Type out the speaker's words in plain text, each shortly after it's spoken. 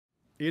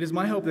It is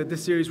my hope that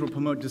this series will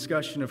promote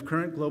discussion of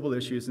current global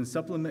issues and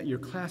supplement your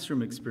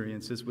classroom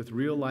experiences with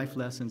real-life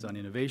lessons on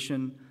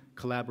innovation,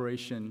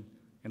 collaboration,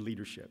 and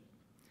leadership.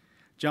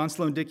 John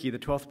Sloan Dickey, the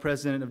 12th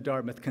president of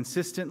Dartmouth,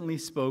 consistently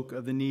spoke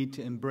of the need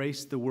to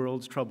embrace the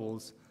world's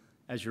troubles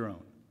as your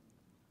own.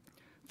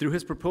 Through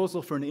his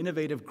proposal for an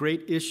innovative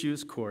Great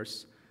Issues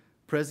course,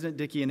 President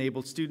Dickey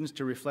enabled students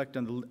to reflect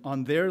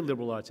on their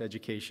liberal arts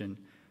education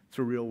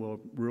through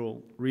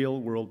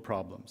real-world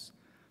problems.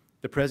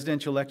 The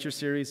Presidential Lecture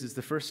Series is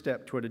the first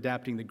step toward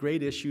adapting the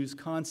Great Issues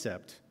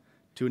concept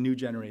to a new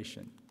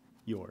generation,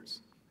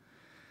 yours.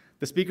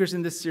 The speakers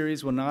in this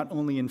series will not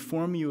only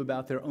inform you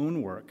about their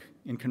own work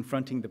in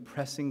confronting the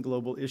pressing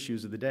global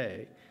issues of the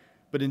day,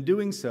 but in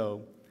doing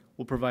so,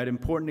 will provide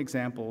important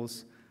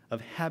examples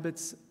of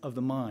habits of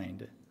the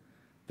mind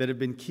that have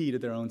been key to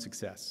their own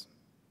success.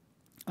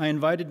 I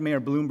invited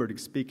Mayor Bloomberg to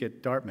speak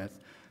at Dartmouth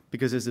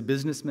because as a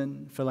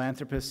businessman,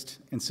 philanthropist,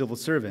 and civil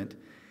servant,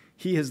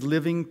 he is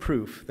living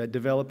proof that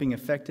developing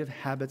effective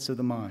habits of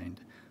the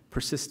mind,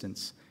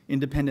 persistence,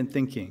 independent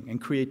thinking,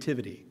 and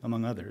creativity,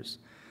 among others,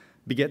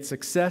 begets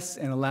success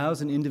and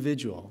allows an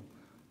individual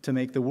to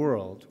make the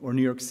world, or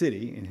New York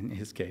City, in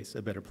his case,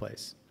 a better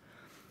place.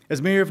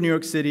 As mayor of New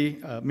York City,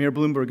 Mayor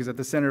Bloomberg is at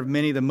the center of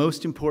many of the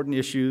most important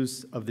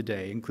issues of the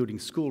day, including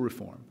school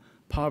reform,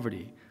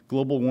 poverty,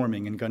 global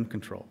warming, and gun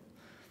control.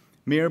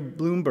 Mayor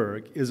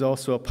Bloomberg is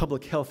also a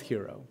public health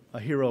hero, a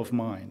hero of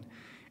mine,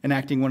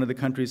 enacting one of the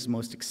country's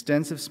most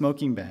extensive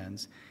smoking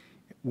bans,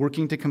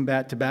 working to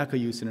combat tobacco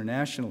use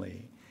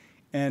internationally,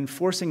 and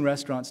forcing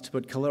restaurants to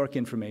put caloric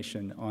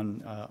information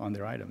on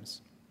their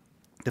items.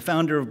 The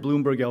founder of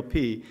Bloomberg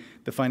LP,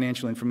 the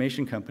financial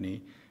information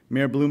company,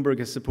 Mayor Bloomberg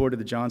has supported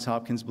the Johns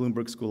Hopkins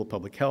Bloomberg School of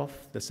Public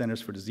Health, the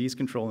Centers for Disease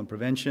Control and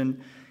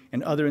Prevention,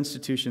 and other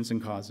institutions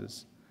and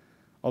causes.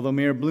 Although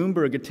Mayor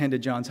Bloomberg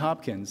attended Johns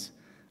Hopkins,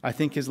 I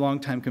think his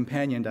longtime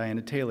companion,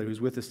 Diana Taylor,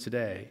 who's with us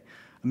today,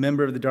 a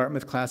member of the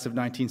Dartmouth class of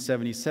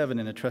 1977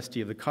 and a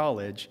trustee of the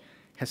college,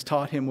 has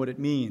taught him what it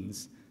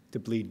means to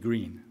bleed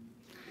green.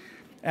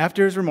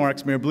 After his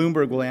remarks, Mayor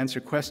Bloomberg will answer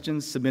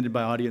questions submitted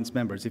by audience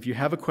members. If you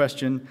have a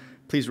question,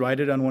 please write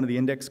it on one of the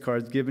index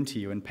cards given to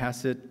you and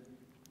pass it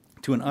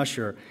to an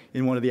usher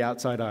in one of the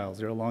outside aisles.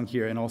 They're along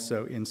here and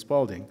also in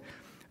Spalding.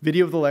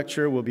 Video of the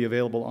lecture will be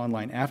available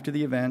online after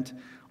the event.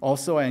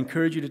 Also, I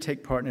encourage you to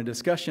take part in a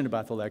discussion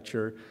about the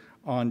lecture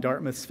on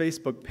Dartmouth's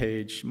Facebook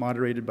page,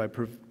 moderated by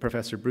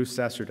Professor Bruce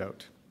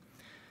Sacerdote.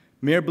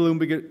 Mayor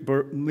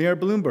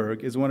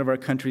Bloomberg is one of our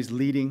country's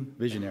leading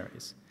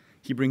visionaries.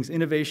 He brings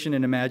innovation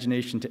and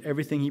imagination to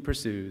everything he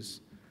pursues.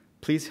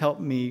 Please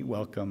help me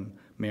welcome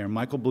Mayor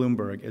Michael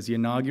Bloomberg as the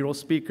inaugural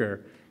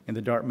speaker in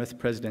the Dartmouth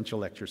Presidential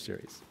Lecture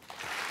Series.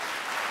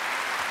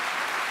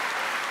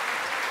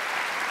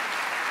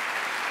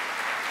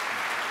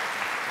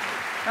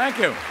 Thank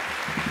you.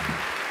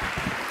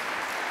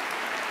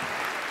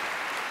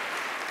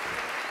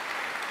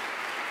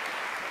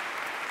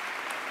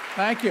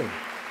 Thank you.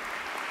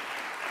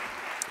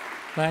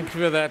 Thank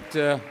you for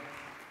that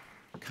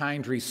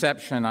kind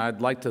reception. I'd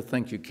like to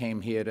think you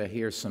came here to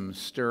hear some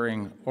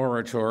stirring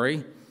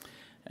oratory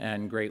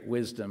and great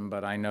wisdom,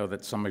 but I know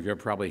that some of you are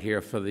probably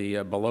here for the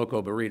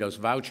Boloco Burritos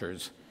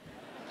vouchers.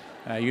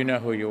 You know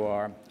who you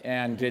are.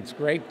 And it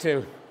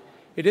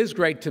is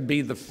great to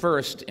be the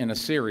first in a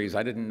series.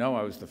 I didn't know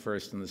I was the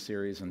first in the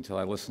series until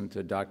I listened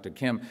to Dr.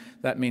 Kim.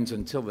 That means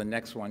until the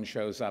next one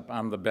shows up,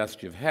 I'm the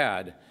best you've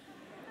had.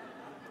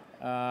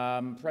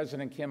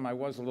 President Kim, I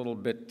was a little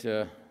bit,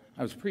 I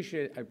was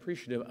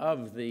appreciative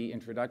of the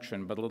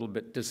introduction, but a little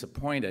bit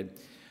disappointed.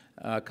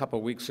 A couple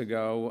of weeks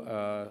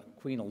ago,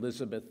 Queen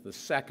Elizabeth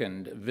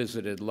II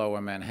visited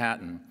Lower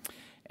Manhattan,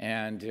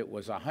 and it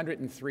was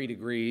 103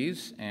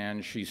 degrees,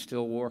 and she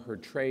still wore her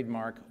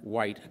trademark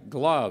white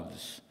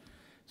gloves.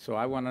 So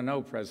I want to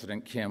know,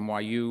 President Kim,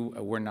 why you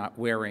were not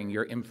wearing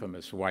your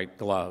infamous white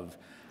glove.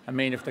 I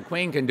mean, if the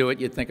Queen can do it,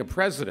 you'd think a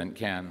president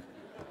can.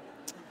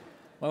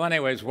 Well,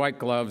 anyways, white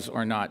gloves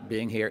or not,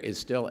 being here is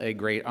still a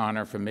great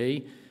honor for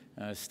me,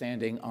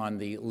 standing on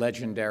the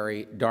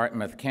legendary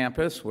Dartmouth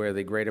campus where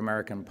the great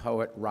American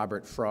poet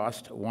Robert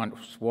Frost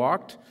once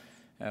walked,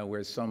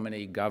 where so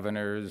many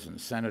governors and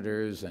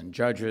senators and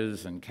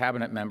judges and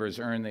cabinet members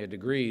earned their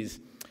degrees.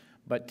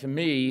 But to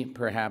me,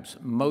 perhaps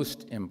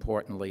most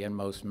importantly and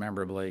most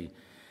memorably,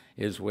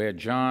 is where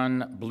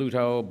John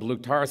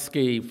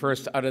Blutarski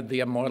first uttered the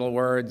immortal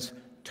words,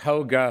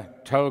 "Toga,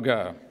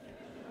 toga."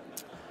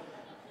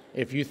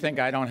 If you think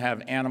I don't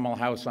have Animal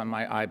House on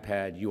my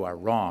iPad, you are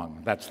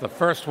wrong. That's the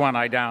first one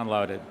I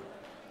downloaded.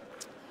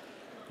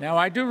 Now,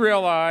 I do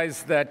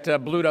realize that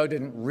Bluto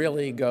didn't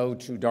really go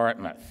to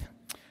Dartmouth,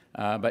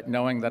 but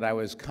knowing that I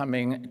was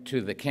coming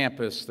to the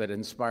campus that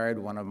inspired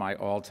one of my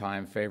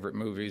all-time favorite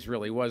movies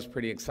really was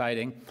pretty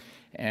exciting.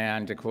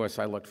 And, of course,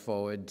 I looked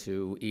forward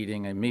to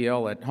eating a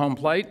meal at home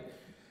plate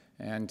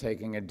and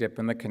taking a dip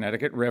in the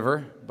Connecticut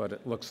River, but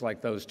it looks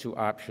like those two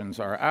options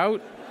are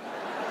out.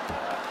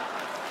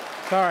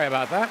 Sorry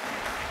about that.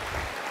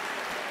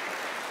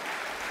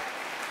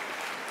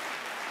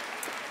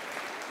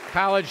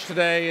 College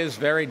today is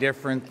very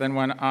different than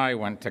when I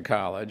went to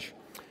college.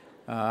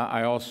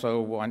 I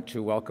also want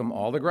to welcome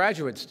all the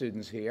graduate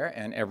students here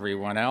and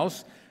everyone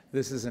else.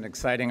 This is an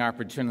exciting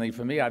opportunity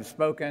for me. I've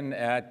spoken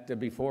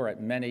before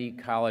at many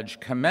college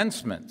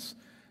commencements,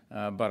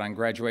 but on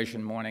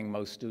graduation morning,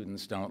 most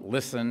students don't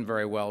listen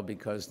very well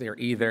because they're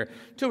either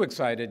too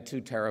excited,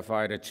 too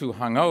terrified, or too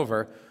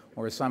hungover,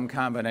 or some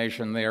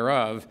combination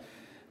thereof.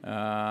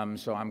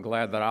 So I'm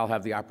glad that I'll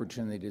have the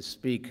opportunity to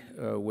speak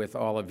with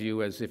all of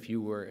you as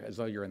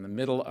though you're in the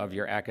middle of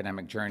your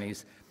academic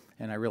journeys,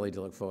 and I really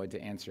do look forward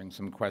to answering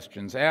some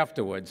questions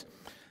afterwards.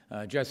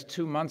 Just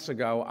 2 months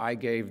ago, I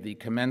gave the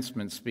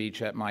commencement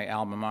speech at my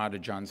alma mater,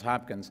 Johns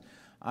Hopkins.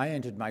 I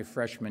entered my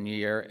freshman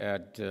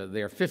year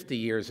there 50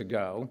 years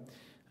ago.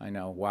 I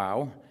know,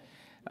 wow.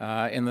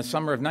 In the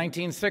summer of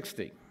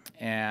 1960,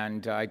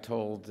 and I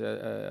told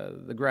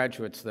the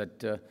graduates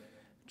that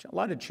a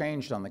lot had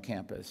changed on the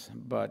campus,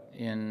 but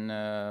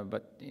a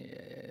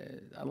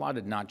lot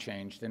had not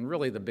changed. And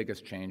really the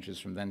biggest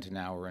changes from then to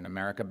now are in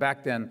America.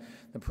 Back then,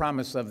 the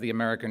promise of the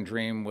American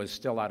dream was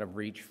still out of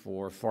reach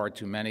for far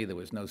too many. There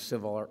was no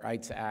Civil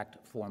Rights Act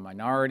for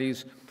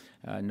minorities,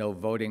 no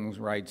Voting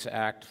Rights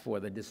Act for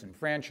the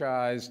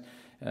disenfranchised,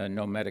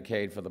 no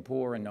Medicaid for the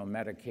poor, and no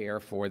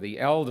Medicare for the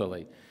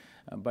elderly.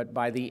 But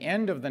by the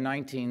end of the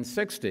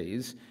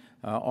 1960s,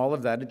 all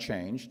of that had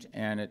changed,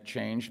 and it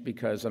changed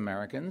because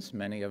Americans,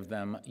 many of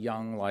them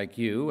young like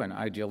you and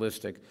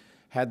idealistic,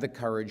 had the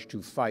courage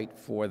to fight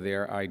for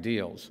their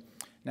ideals.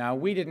 Now,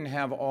 we didn't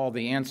have all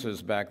the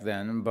answers back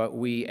then, but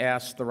we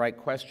asked the right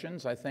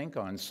questions, I think,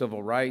 on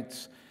civil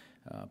rights,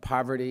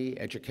 poverty,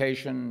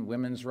 education,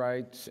 women's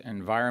rights,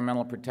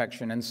 environmental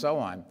protection, and so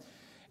on.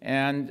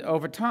 And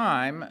over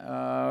time,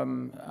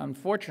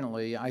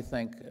 unfortunately, I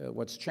think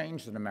what's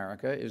changed in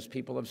America is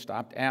people have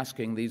stopped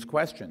asking these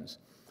questions.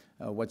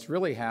 What's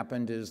really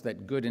happened is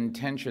that good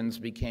intentions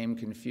became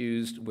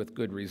confused with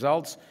good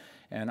results,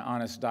 and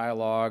honest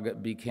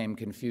dialogue became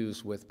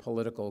confused with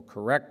political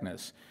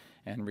correctness,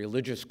 and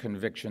religious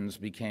convictions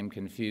became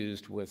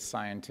confused with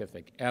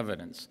scientific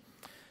evidence.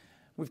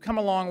 We've come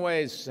a long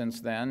ways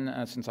since then,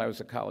 since I was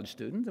a college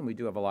student, and we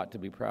do have a lot to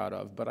be proud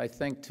of, but I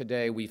think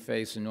today we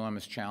face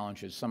enormous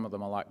challenges, some of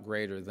them a lot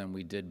greater than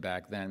we did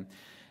back then,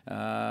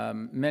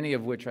 many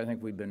of which I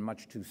think we've been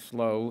much too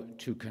slow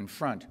to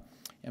confront.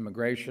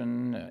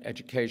 Immigration,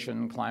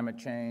 education, climate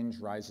change,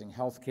 rising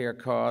health care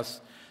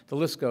costs, the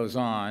list goes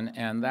on,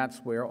 and that's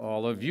where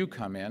all of you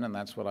come in, and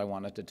that's what I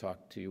wanted to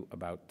talk to you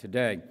about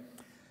today.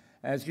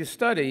 As you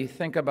study,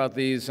 think about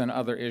these and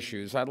other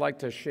issues. I'd like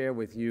to share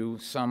with you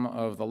some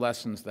of the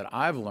lessons that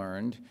I've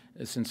learned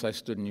since I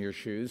stood in your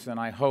shoes, and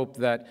I hope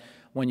that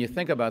when you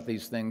think about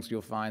these things,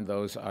 you'll find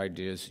those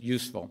ideas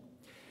useful.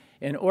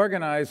 In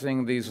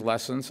organizing these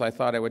lessons, I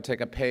thought I would take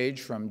a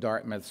page from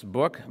Dartmouth's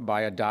book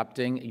by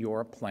adopting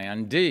your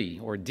Plan D,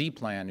 or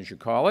D-Plan as you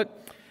call it.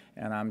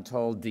 And I'm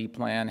told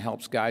D-Plan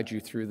helps guide you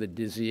through the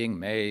dizzying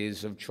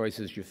maze of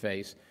choices you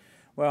face.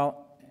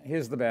 Well,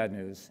 here's the bad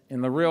news.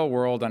 In the real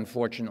world,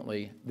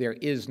 unfortunately, there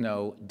is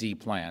no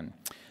D-Plan.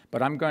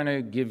 But I'm going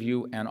to give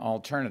you an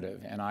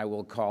alternative, and I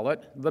will call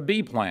it the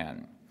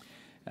B-Plan.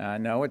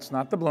 No, it's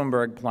not the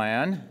Bloomberg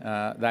plan.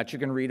 That you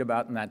can read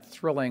about in that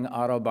thrilling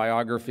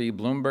autobiography,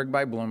 Bloomberg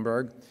by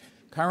Bloomberg,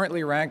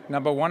 currently ranked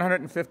number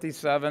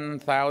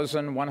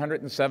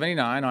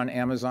 157,179 on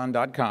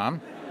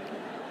Amazon.com.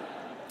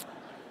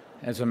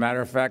 As a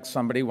matter of fact,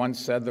 somebody once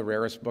said the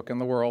rarest book in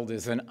the world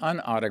is an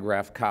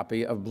unautographed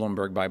copy of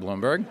Bloomberg by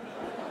Bloomberg.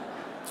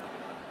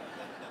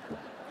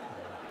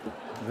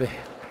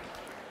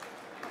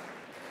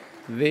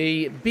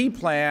 The B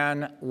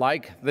plan,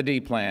 like the D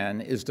plan,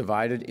 is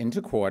divided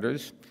into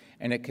quarters,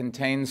 and it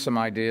contains some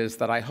ideas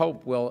that I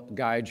hope will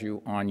guide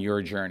you on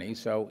your journey.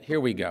 So here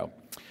we go.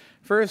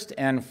 First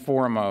and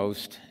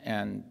foremost,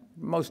 and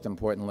most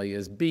importantly,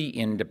 is be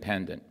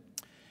independent.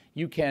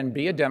 You can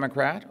be a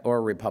Democrat or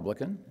a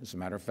Republican. As a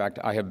matter of fact,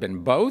 I have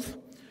been both,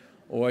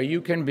 or you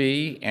can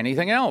be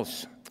anything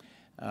else.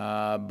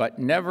 But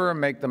never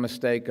make the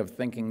mistake of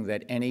thinking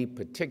that any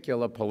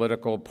particular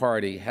political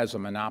party has a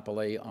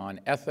monopoly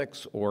on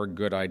ethics or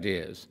good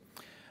ideas.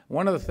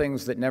 One of the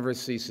things that never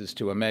ceases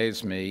to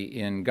amaze me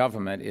in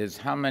government is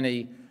how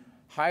many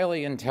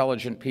highly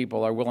intelligent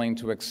people are willing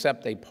to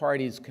accept a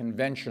party's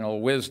conventional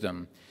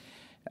wisdom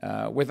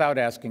without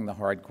asking the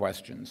hard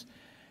questions.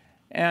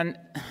 And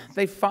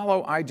they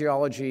follow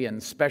ideology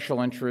and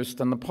special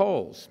interest in the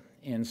polls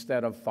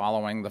instead of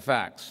following the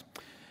facts.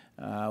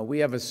 We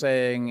have a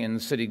saying in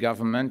city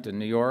government in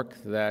New York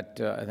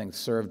that I think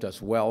served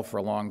us well for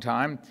a long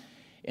time.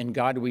 In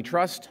God we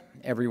trust,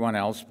 everyone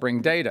else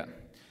bring data.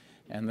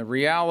 And the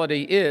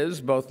reality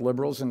is both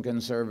liberals and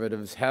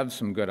conservatives have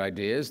some good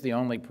ideas. The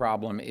only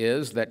problem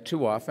is that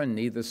too often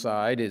neither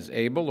side is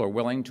able or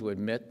willing to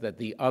admit that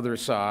the other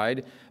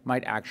side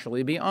might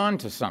actually be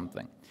onto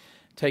something.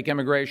 Take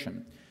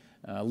immigration.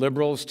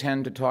 Liberals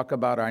tend to talk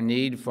about our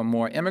need for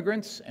more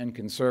immigrants, and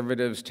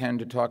conservatives tend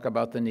to talk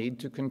about the need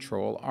to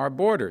control our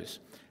borders.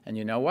 And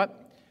you know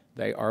what?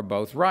 They are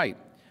both right.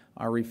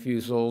 Our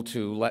refusal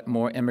to let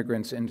more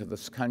immigrants into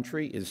this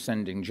country is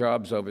sending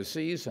jobs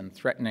overseas and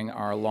threatening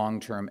our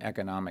long-term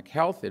economic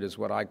health. It is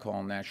what I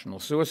call national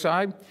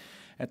suicide.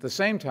 At the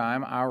same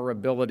time, our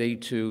ability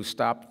to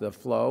stop the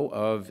flow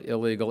of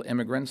illegal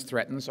immigrants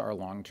threatens our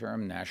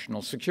long-term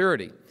national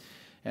security.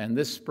 And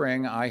this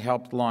spring, I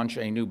helped launch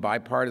a new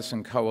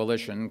bipartisan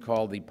coalition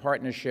called the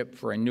Partnership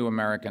for a New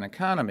American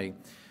Economy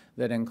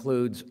that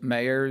includes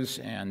mayors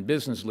and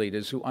business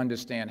leaders who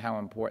understand how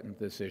important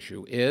this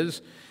issue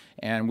is.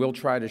 And we'll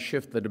try to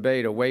shift the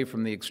debate away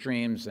from the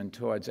extremes and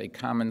towards a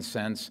common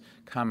sense,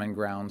 common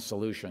ground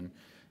solution.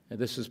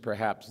 This is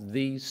perhaps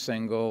the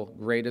single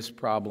greatest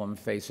problem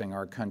facing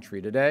our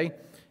country today.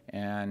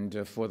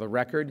 And for the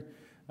record,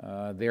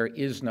 there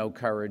is no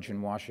courage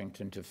in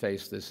Washington to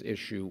face this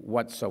issue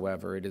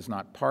whatsoever. It is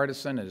not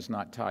partisan. It is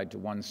not tied to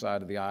one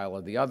side of the aisle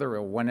or the other,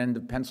 or one end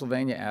of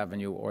Pennsylvania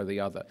Avenue or the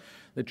other.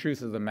 The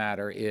truth of the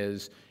matter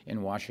is,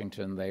 in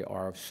Washington, they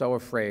are so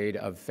afraid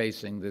of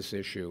facing this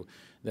issue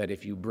that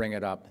if you bring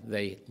it up,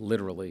 they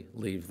literally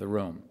leave the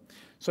room.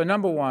 So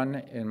number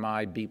one in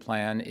my B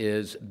plan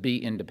is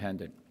be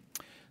independent.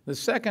 The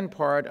second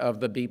part of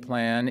the B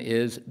plan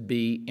is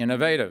be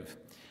innovative.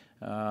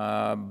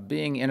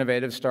 Being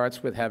innovative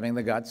starts with having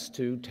the guts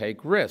to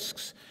take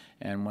risks.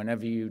 And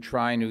whenever you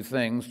try new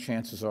things,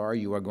 chances are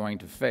you are going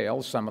to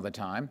fail some of the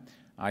time.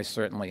 I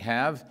certainly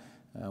have.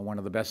 One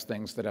of the best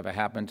things that ever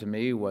happened to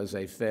me was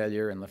a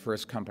failure in the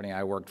first company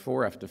I worked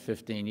for after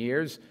 15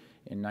 years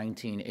in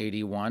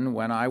 1981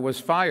 when I was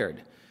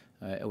fired.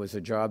 It was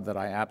a job that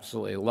I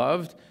absolutely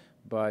loved.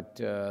 But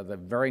the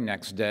very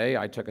next day,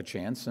 I took a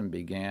chance and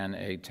began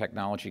a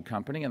technology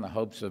company in the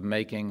hopes of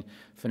making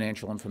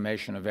financial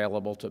information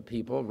available to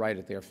people right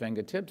at their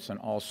fingertips, and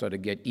also to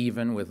get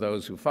even with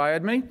those who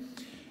fired me.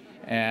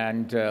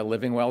 And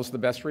living well is the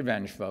best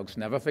revenge, folks.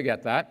 Never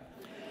forget that.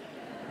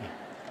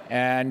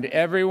 And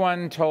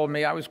everyone told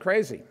me I was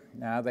crazy.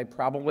 Now, they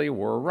probably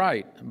were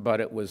right, but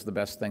it was the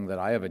best thing that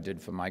I ever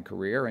did for my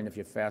career. And if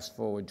you fast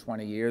forward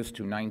 20 years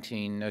to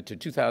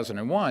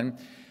 2001,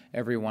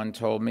 everyone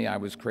told me I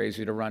was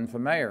crazy to run for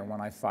mayor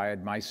when I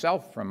fired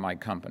myself from my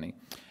company.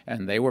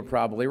 And they were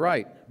probably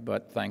right,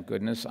 but thank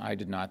goodness I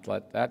did not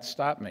let that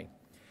stop me.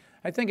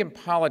 I think in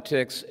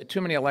politics,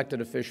 too many elected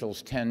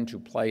officials tend to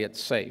play it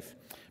safe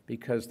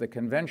because the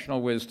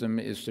conventional wisdom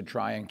is to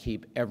try and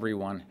keep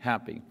everyone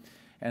happy.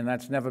 And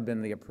that's never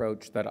been the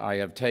approach that I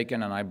have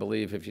taken, and I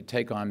believe if you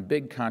take on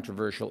big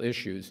controversial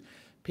issues,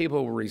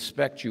 people will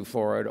respect you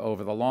for it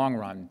over the long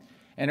run.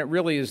 And it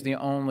really is the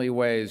only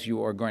ways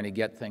you are going to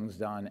get things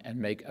done and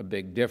make a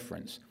big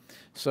difference.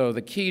 So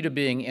the key to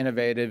being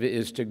innovative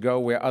is to go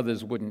where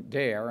others wouldn't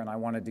dare, and I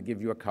wanted to give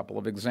you a couple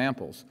of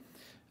examples.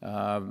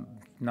 A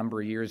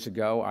number of years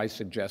ago, I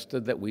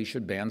suggested that we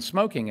should ban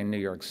smoking in New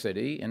York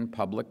City in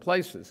public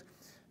places.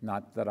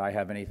 Not that I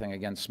have anything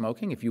against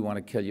smoking. If you want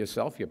to kill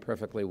yourself, you're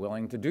perfectly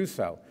willing to do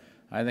so.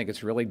 I think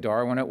it's really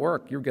Darwin at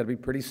work. You're going to be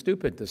pretty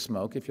stupid to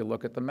smoke if you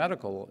look at the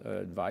medical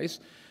advice.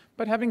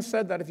 But having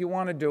said that, if you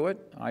want to do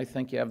it, I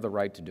think you have the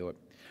right to do it.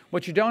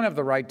 What you don't have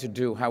the right to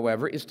do,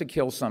 however, is to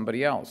kill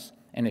somebody else.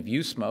 And if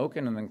you smoke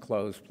in an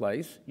enclosed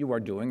place, you are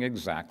doing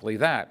exactly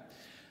that.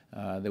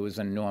 There was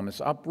an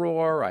enormous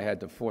uproar. I had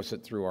to force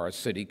it through our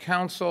city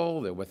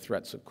council. There were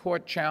threats of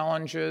court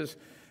challenges.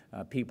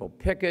 People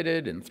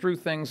picketed and threw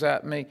things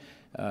at me.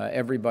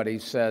 Everybody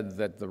said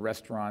that the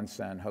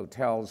restaurants and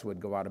hotels would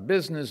go out of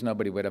business.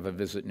 Nobody would ever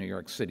visit New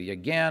York City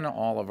again.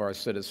 All of our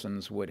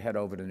citizens would head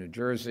over to New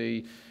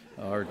Jersey.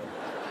 Or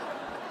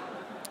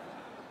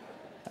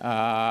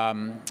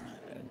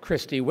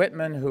Christie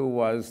Whitman, who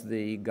was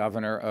the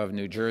governor of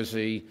New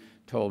Jersey,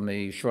 told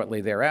me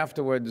shortly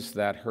thereafterwards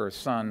that her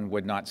son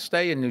would not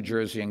stay in New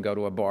Jersey and go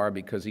to a bar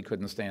because he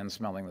couldn't stand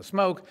smelling the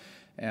smoke.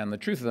 And the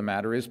truth of the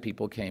matter is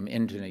people came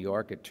into New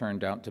York. It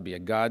turned out to be a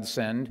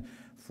godsend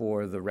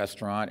for the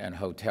restaurant and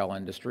hotel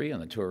industry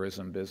and the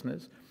tourism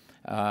business.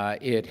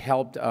 It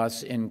helped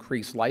us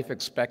increase life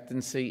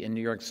expectancy in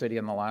New York City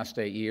in the last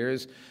 8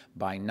 years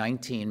by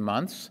 19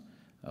 months.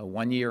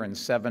 1 year and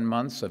 7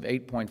 months of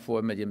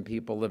 8.4 million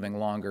people living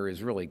longer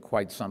is really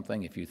quite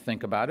something if you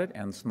think about it,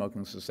 and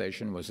smoking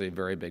cessation was a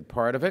very big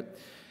part of it.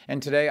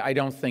 And today, I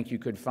don't think you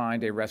could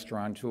find a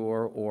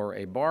restaurateur or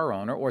a bar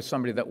owner or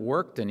somebody that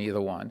worked in either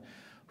one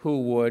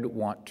who would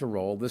want to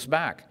roll this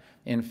back.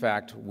 In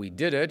fact, we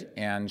did it,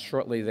 and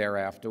shortly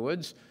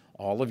thereafterwards,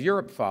 all of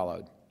Europe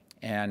followed,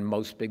 and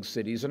most big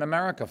cities in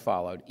America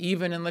followed.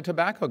 Even in the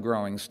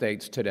tobacco-growing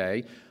states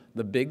today,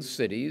 the big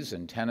cities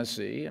in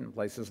Tennessee and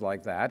places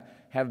like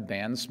that have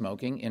banned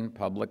smoking in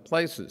public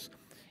places.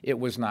 It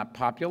was not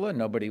popular.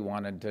 Nobody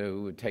wanted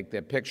to take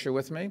their picture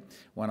with me.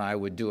 When I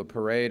would do a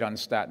parade on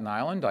Staten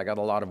Island, I got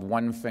a lot of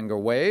one-finger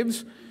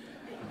waves.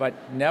 But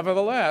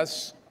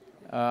nevertheless,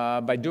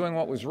 by doing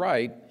what was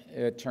right,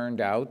 it turned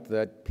out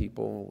that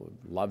people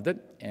loved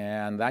it,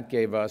 and that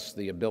gave us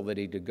the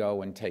ability to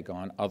go and take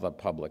on other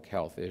public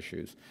health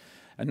issues.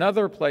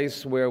 Another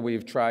place where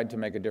we've tried to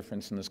make a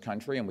difference in this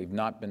country, and we've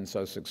not been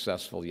so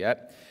successful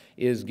yet,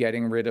 is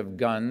getting rid of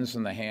guns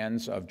in the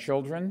hands of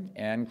children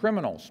and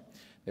criminals.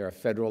 There are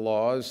federal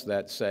laws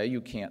that say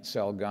you can't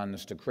sell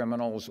guns to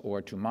criminals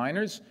or to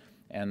minors,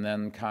 and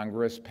then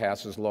Congress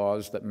passes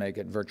laws that make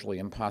it virtually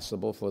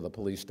impossible for the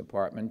police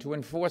department to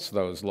enforce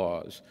those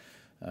laws.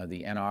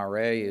 The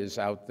NRA is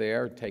out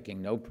there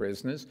taking no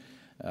prisoners.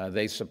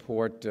 They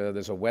support,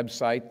 there's a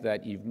website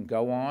that you can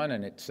go on,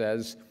 and it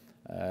says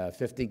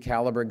 50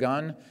 caliber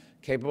gun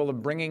capable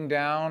of bringing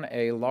down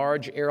a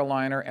large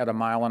airliner at 1.5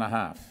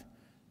 miles.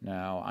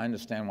 Now, I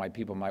understand why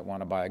people might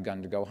want to buy a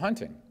gun to go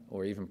hunting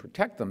or even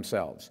protect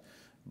themselves,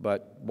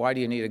 but why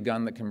do you need a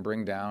gun that can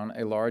bring down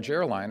a large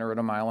airliner at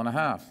 1.5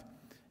 miles?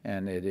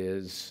 And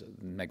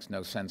makes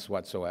no sense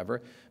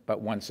whatsoever.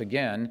 But once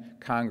again,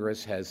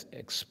 Congress has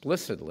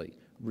explicitly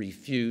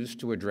refused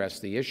to address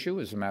the issue.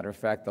 As a matter of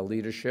fact, the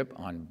leadership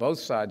on both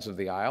sides of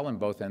the aisle and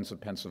both ends of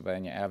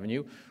Pennsylvania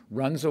Avenue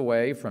runs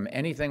away from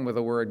anything with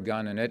the word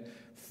gun in it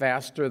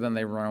faster than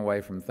they run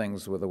away from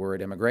things with the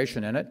word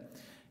immigration in it.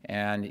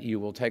 And you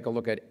will take a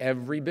look at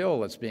every bill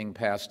that's being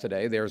passed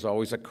today. There's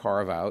always a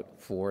carve-out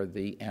for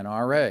the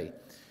NRA.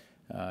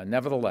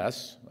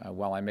 Nevertheless,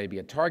 while I may be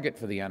a target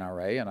for the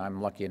NRA, and I'm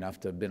lucky enough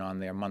to have been on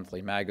their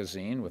monthly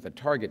magazine with a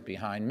target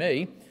behind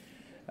me,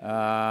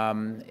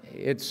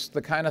 it's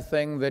the kind of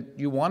thing that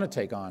you want to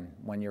take on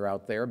when you're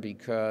out there,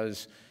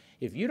 because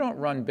if you don't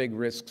run big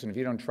risks and if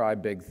you don't try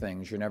big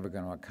things, you're never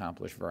going to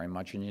accomplish very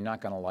much, and you're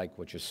not going to like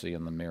what you see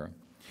in the mirror.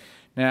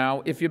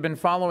 Now, if you've been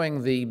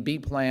following the B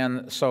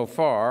plan so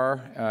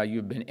far,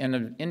 you've been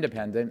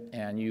independent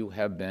and you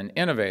have been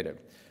innovative.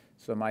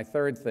 So my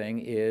third thing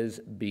is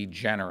be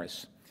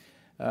generous.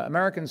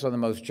 Americans are the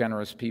most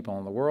generous people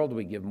in the world.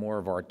 We give more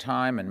of our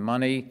time and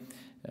money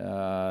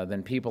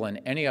than people in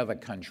any other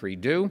country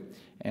do,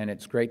 and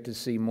it's great to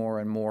see more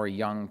and more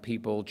young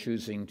people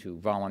choosing to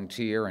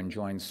volunteer and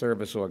join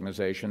service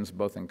organizations,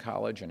 both in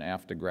college and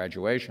after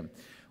graduation.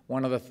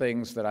 One of the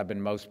things that I've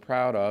been most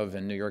proud of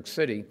in New York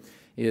City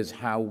is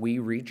how we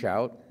reach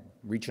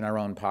in our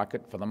own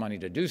pocket for the money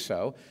to do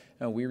so,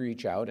 and we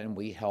reach out and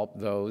we help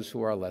those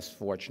who are less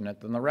fortunate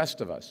than the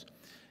rest of us.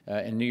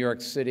 In New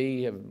York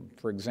City,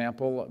 for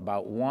example,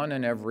 about 1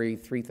 in every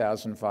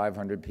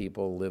 3,500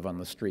 people live on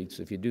the streets.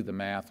 If you do the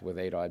math with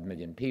 8-odd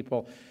million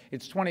people,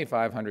 it's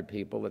 2,500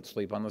 people that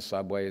sleep on the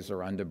subways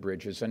or under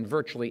bridges, and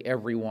virtually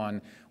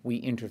everyone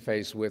we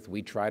interface with,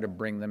 we try to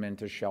bring them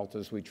into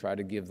shelters, we try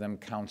to give them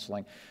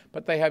counseling,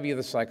 but they have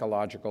either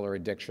psychological or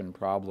addiction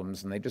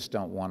problems, and they just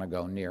don't want to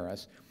go near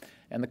us.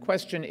 And the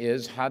question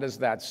is, how does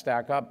that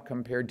stack up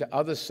compared to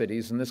other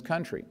cities in this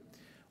country?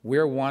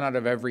 We're 1 out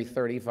of every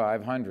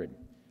 3,500.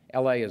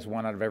 LA is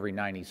 1 out of every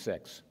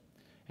 96,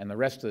 and the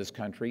rest of this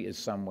country is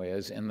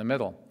somewheres in the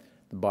middle.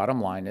 The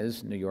bottom line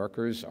is New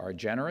Yorkers are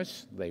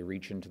generous, they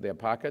reach into their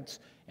pockets,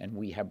 and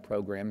we have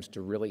programs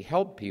to really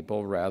help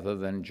people rather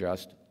than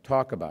just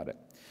talk about it.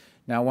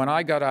 Now, when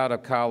I got out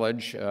of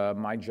college,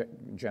 my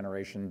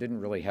generation didn't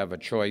really have a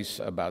choice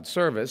about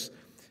service.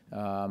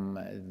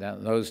 In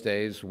those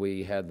days,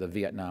 we had the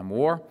Vietnam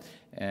War,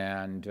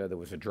 and there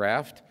was a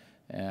draft,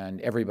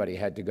 and everybody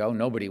had to go.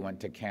 Nobody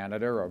went to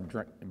Canada or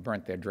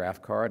burnt their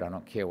draft card. I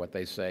don't care what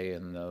they say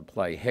in the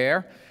play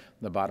Hair.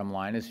 The bottom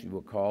line is you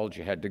were called,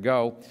 you had to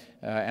go.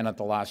 And at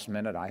the last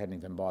minute, I hadn't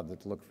even bothered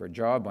to look for a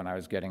job when I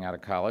was getting out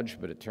of college,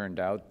 but it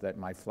turned out that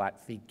my flat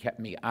feet kept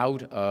me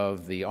out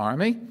of the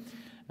Army.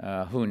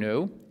 Who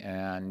knew?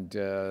 And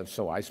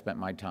so I spent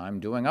my time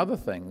doing other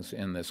things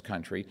in this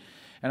country.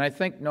 And I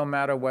think no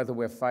matter whether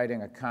we're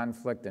fighting a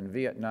conflict in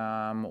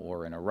Vietnam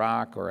or in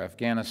Iraq or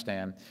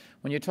Afghanistan,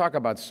 when you talk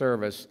about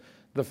service,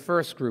 the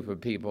first group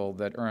of people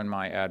that earn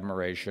my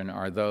admiration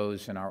are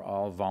those in our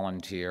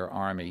all-volunteer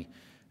Army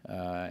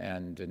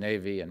and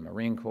Navy and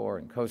Marine Corps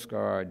and Coast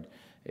Guard,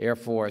 Air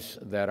Force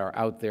that are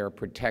out there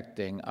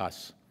protecting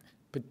us,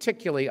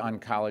 particularly on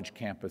college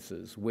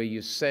campuses, where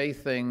you say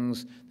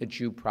things that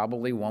you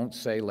probably won't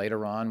say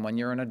later on when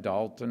you're an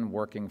adult and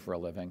working for a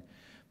living.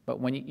 But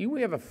when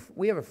we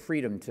have a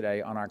freedom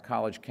today on our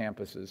college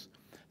campuses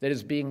that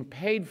is being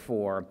paid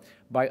for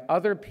by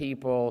other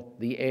people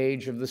the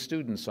age of the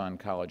students on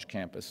college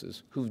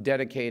campuses who've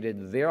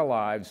dedicated their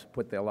lives,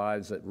 put their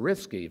lives at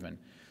risk even,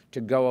 to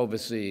go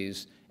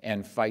overseas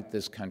and fight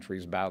this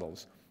country's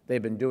battles.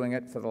 They've been doing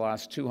it for the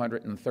last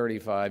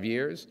 235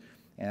 years,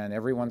 and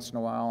every once in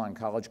a while on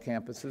college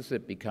campuses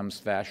it becomes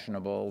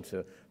fashionable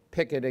to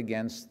picket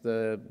against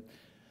the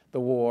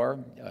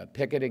war,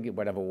 picket,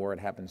 whatever war it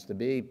happens to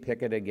be,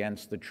 picket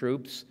against the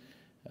troops.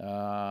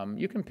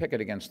 You can picket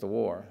against the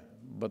war,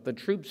 but the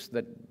troops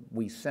that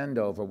we send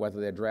over,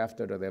 whether they're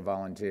drafted or they're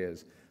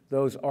volunteers,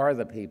 those are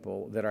the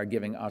people that are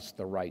giving us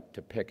the right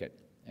to picket,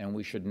 and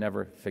we should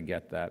never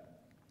forget that.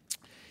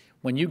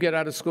 When you get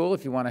out of school,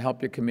 if you want to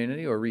help your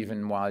community, or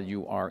even while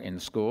you are in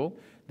school,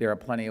 there are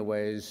plenty of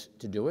ways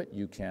to do it.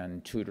 You can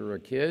tutor a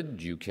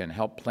kid, you can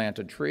help plant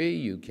a tree,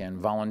 you can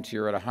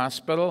volunteer at a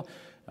hospital,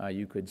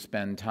 you could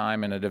spend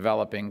time in a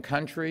developing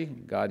country.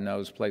 God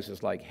knows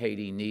places like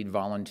Haiti need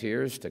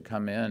volunteers to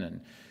come in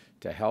and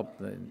to help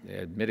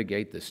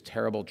mitigate this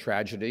terrible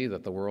tragedy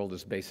that the world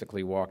has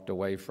basically walked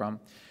away from.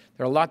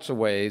 There are lots of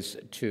ways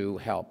to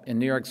help. In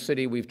New York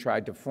City, we've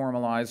tried to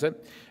formalize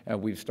it.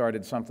 We've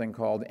started something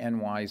called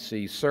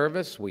NYC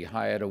Service. We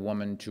hired a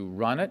woman to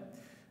run it.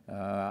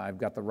 I've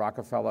got the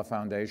Rockefeller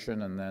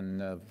Foundation, and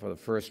then for the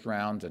first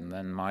round, and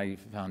then my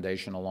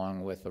foundation,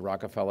 along with the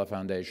Rockefeller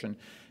Foundation,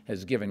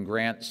 has given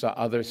grants so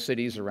other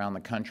cities around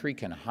the country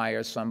can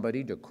hire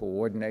somebody to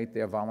coordinate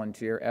their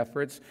volunteer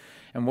efforts.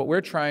 And what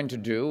we're trying to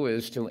do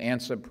is to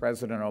answer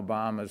President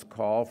Obama's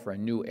call for a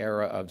new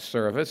era of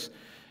service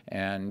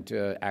and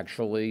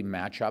actually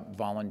match up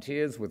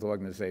volunteers with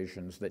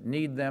organizations that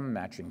need them,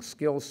 matching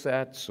skill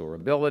sets or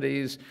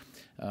abilities.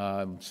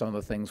 Some of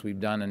the things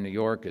we've done in New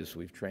York is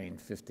we've trained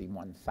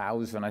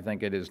 51,000, I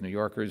think it is, New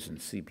Yorkers in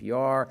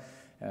CPR.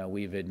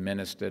 We've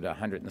administered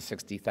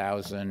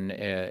 160,000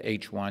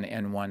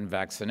 H1N1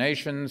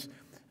 vaccinations.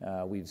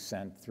 We've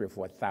sent 3,000 or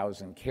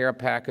 4,000 care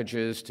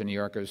packages to New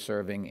Yorkers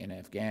serving in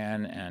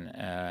Afghanistan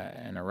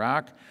and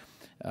Iraq.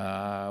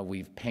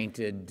 We've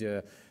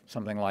painted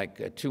something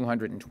like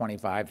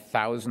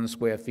 225,000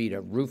 square feet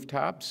of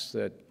rooftops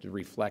that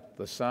reflect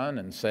the sun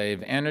and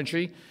save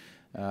energy.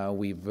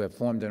 We've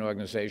formed an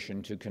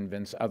organization to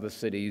convince other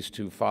cities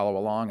to follow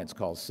along. It's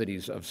called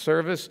Cities of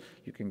Service.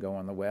 You can go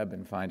on the web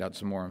and find out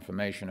some more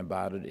information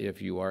about it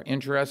if you are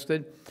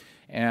interested.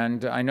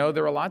 And I know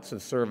there are lots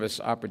of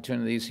service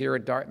opportunities here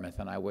at Dartmouth,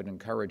 and I would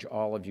encourage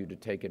all of you to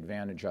take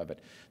advantage of it.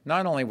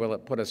 Not only will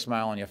it put a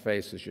smile on your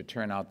face as you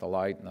turn out the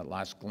light and the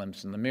last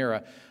glimpse in the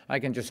mirror, I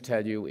can just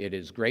tell you it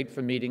is great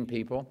for meeting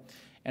people.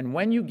 And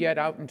when you get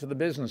out into the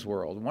business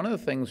world, one of the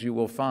things you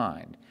will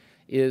find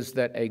is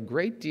that a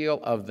great deal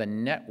of the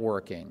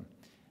networking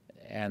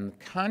and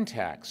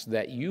contacts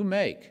that you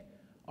make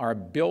are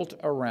built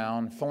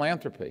around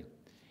philanthropy.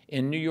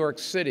 In New York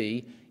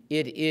City,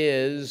 it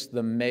is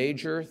the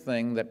major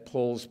thing that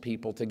pulls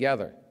people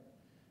together.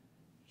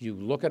 You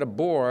look at a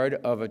board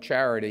of a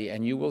charity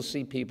and you will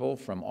see people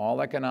from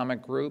all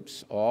economic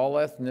groups, all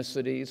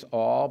ethnicities,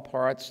 all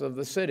parts of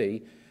the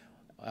city,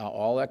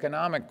 all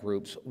economic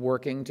groups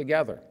working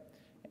together.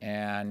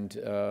 And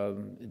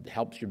it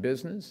helps your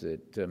business,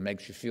 it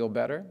makes you feel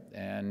better,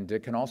 and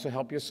it can also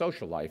help your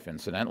social life,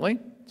 incidentally.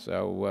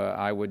 So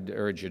I would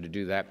urge you to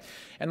do that.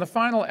 And the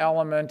final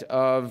element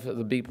of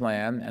the B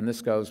plan, and this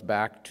goes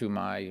back to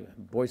my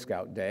Boy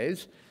Scout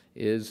days,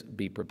 is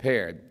be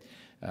prepared.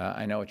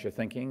 I know what you're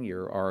thinking.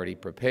 You're already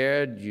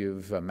prepared.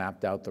 You've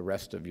mapped out the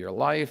rest of your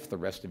life, the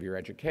rest of your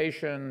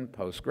education,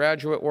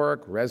 postgraduate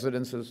work,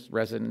 residences,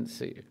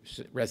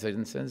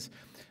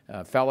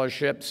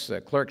 fellowships,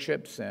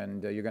 clerkships,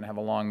 and you're going to have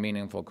a long,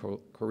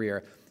 meaningful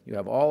career. You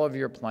have all of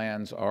your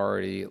plans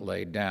already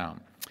laid down.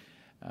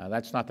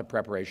 That's not the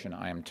preparation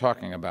I am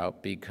talking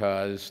about,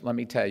 because let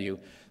me tell you,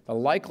 the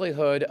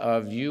likelihood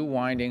of you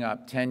winding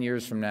up 10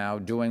 years from now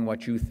doing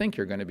what you think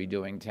you're going to be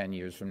doing 10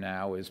 years from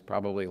now is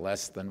probably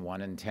less than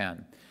 1 in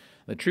 10.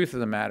 The truth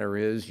of the matter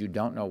is you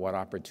don't know what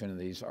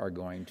opportunities are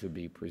going to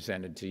be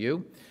presented to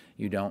you.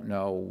 You don't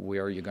know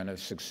where you're going to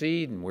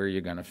succeed and where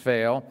you're going to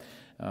fail.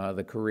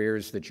 The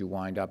careers that you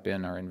wind up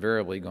in are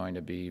invariably going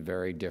to be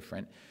very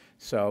different.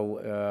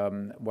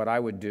 So what I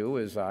would do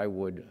is I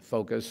would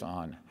focus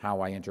on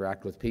how I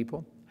interact with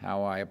people,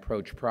 how I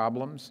approach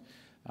problems.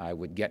 I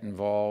would get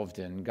involved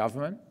in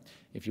government.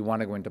 If you want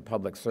to go into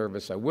public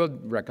service, I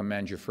would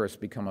recommend you first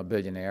become a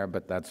billionaire,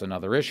 but that's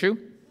another issue.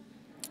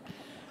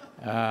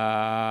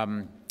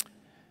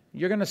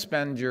 You're going to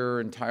spend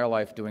your entire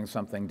life doing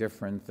something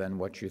different than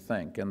what you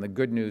think. And the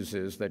good news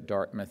is that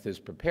Dartmouth is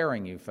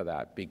preparing you for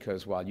that,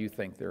 because while you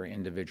think there are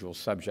individual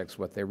subjects,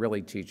 what they're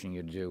really teaching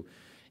you to do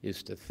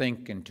is to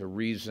think and to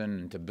reason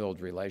and to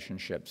build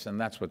relationships,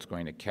 and that's what's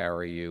going to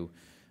carry you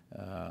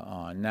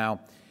on.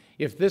 Now,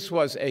 if this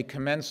was a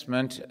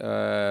commencement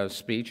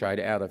speech, I'd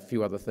add a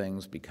few other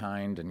things: be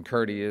kind and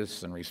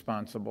courteous and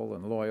responsible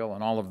and loyal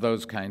and all of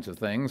those kinds of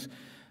things.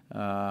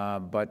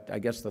 But I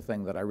guess the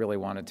thing that I really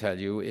want to tell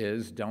you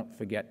is don't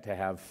forget to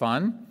have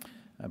fun.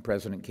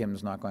 President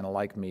Kim's not going to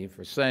like me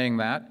for saying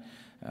that,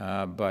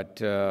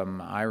 but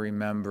I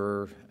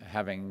remember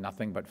having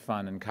nothing but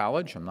fun in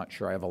college. I'm not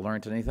sure I ever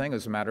learned anything.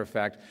 As a matter of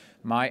fact,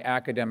 my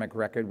academic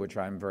record, which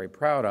I'm very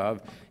proud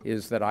of,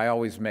 is that I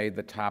always made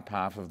the top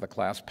half of the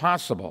class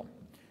possible.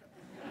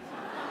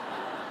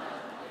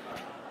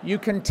 You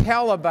can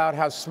tell about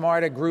how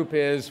smart a group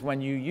is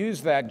when you use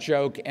that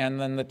joke, and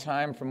then the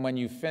time from when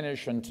you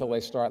finish until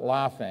they start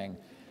laughing.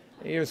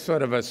 You're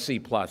sort of a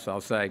C+, I'll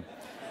say.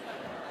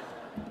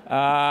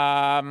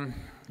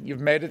 You've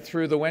made it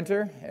through the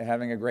winter,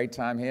 having a great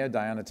time here.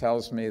 Diana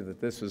tells me that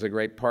this is a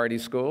great party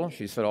school.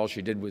 She said all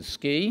she did was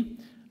ski.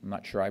 I'm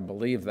not sure I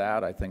believe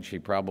that. I think she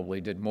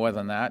probably did more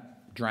than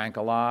that, drank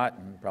a lot,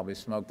 and probably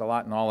smoked a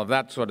lot, and all of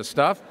that sort of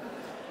stuff.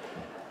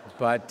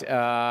 But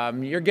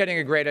you're getting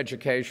a great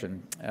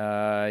education.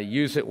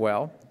 Use it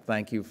well.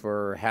 Thank you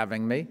for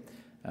having me.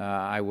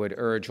 I would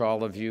urge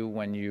all of you,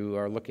 when you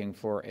are looking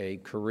for a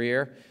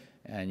career,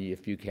 and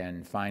if you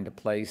can find a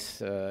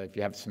place, if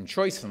you have some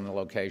choice in the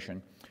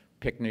location,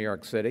 pick New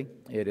York City.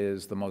 It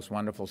is the most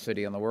wonderful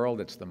city in the world.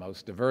 It's the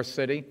most diverse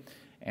city,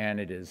 and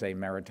it is a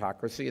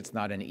meritocracy. It's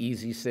not an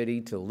easy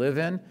city to live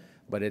in,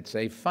 but it's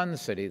a fun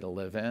city to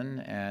live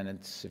in, and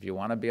it's, if you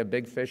want to be a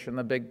big fish in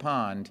the big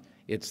pond,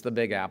 it's the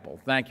Big Apple.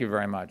 Thank you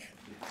very much.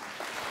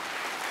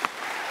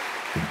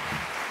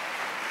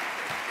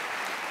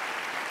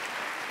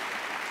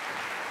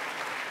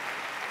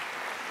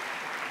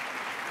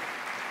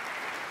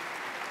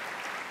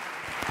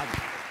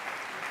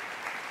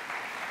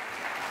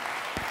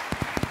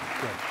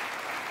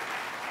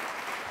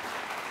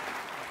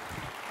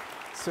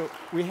 So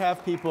we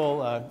have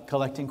people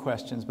collecting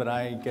questions, but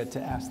I get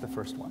to ask the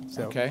first one.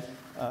 So, okay.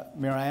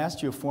 Mayor, I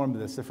asked you a form of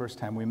this the first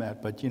time we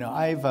met, but you know,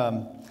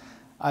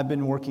 I've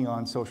been working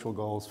on social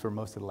goals for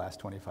most of the last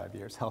 25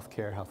 years,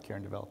 healthcare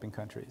in developing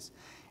countries.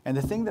 And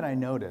the thing that I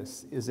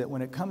notice is that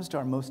when it comes to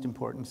our most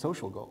important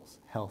social goals,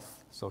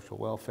 health, social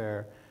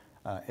welfare,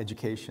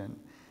 education,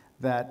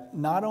 that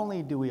not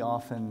only do we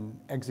often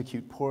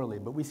execute poorly,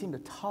 but we seem to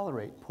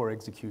tolerate poor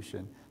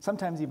execution,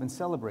 sometimes even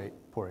celebrate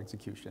poor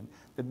execution.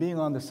 That being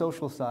on the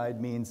social side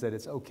means that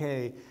it's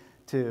okay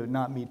to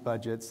not meet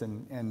budgets,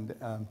 and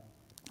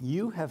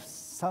you have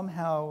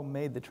somehow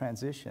made the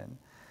transition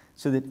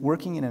so that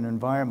working in an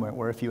environment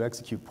where if you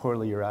execute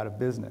poorly, you're out of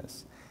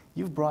business,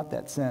 you've brought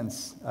that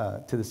sense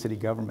to the city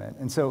government.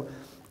 And so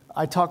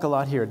I talk a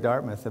lot here at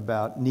Dartmouth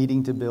about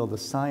needing to build a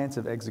science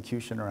of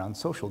execution around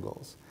social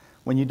goals.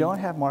 When you don't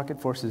have market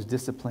forces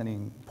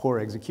disciplining poor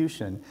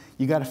execution,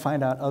 you got to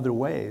find out other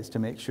ways to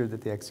make sure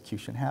that the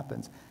execution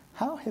happens.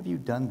 How have you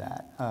done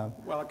that?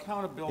 Well,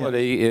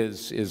 accountability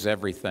is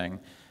everything.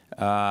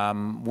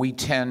 We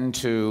tend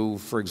to,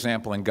 for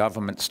example, in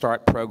government,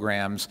 start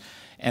programs,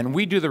 and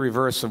we do the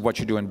reverse of what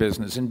you do in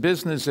business. In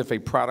business, if a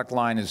product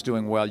line is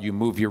doing well, you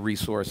move your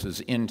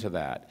resources into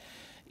that.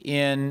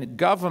 In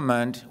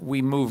government,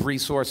 we move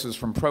resources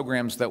from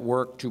programs that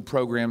work to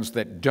programs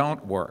that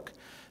don't work,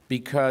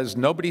 because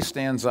nobody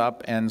stands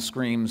up and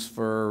screams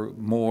for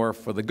more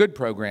for the good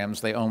programs.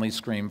 They only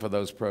scream for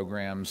those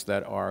programs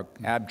that are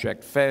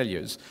abject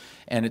failures.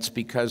 And it's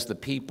because the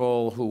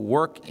people who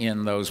work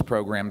in those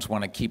programs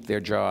want to keep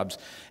their jobs.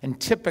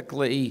 And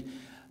typically,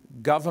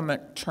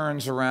 government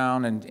turns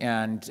around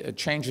and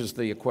changes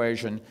the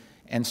equation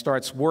and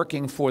starts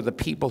working for the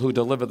people who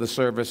deliver the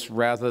service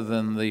rather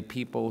than the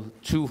people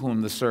to whom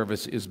the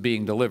service is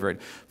being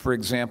delivered. For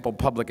example,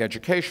 public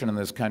education in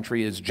this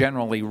country is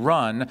generally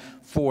run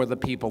for the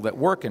people that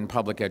work in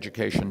public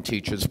education,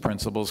 teachers,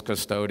 principals,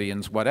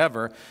 custodians,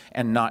 whatever,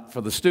 and not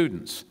for the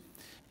students.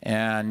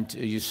 And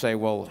you say,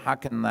 well, how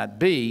can that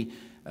be?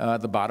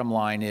 The bottom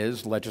line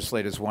is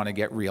legislators want to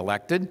get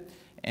reelected,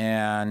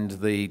 and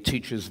the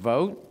teachers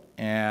vote,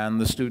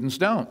 and the students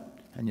don't.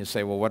 And you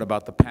say, well, what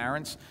about the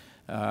parents?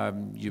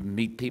 You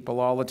meet people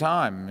all the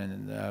time,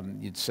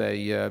 and you'd say,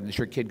 is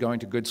your kid going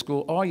to good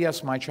school? Oh,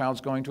 yes, my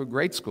child's going to a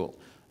great school.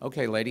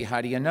 Okay, lady,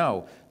 how do you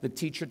know? The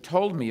teacher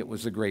told me it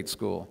was a great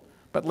school.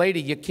 But lady,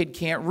 your kid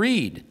can't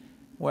read.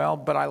 Well,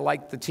 but I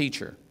like the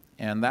teacher.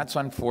 And that's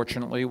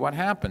unfortunately what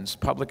happens.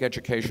 Public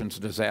education's a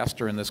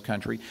disaster in this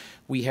country.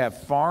 We have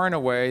far and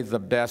away the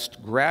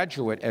best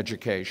graduate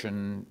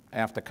education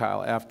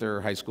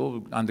after high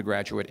school,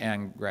 undergraduate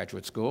and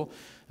graduate school.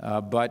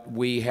 But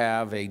we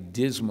have a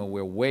dismal,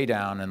 we're way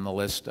down in the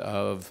list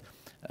of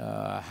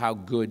how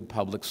good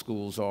public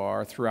schools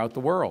are throughout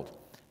the world.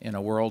 In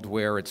a world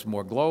where it's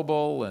more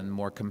global and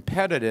more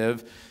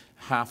competitive,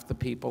 half the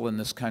people in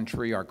this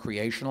country are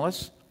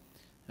creationalists.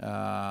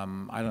 I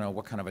don't know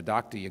what kind of a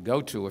doctor you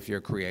go to if you're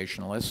a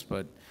creationalist,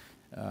 but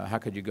how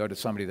could you go to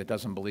somebody that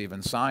doesn't believe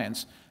in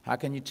science? How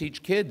can you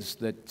teach kids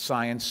that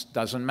science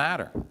doesn't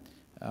matter?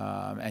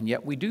 And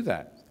yet we do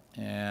that.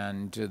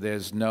 And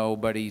there's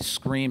nobody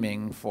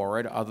screaming for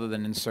it other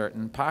than in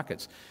certain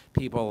pockets.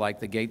 People like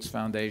the Gates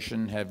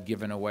Foundation have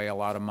given away a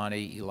lot of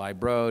money, Eli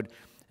Broad,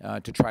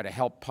 to try to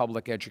help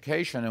public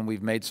education, and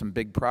we've made some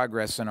big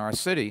progress in our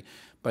city.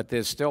 But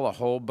there's still a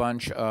whole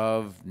bunch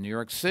of New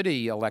York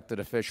City elected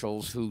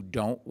officials who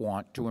don't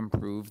want to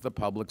improve the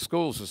public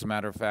schools. As a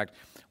matter of fact,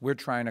 we're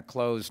trying to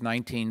close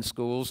 19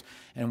 schools,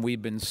 and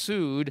we've been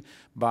sued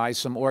by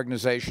some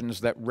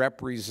organizations that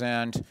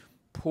represent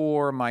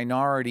poor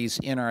minorities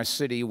in our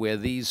city where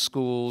these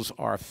schools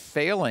are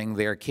failing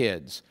their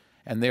kids,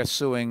 and they're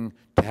suing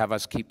to have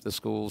us keep the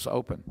schools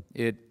open.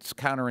 It's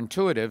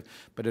counterintuitive,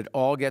 but it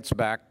all gets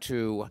back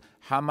to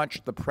how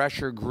much the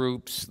pressure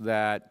groups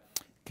that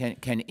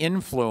can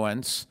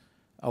influence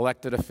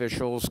elected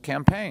officials'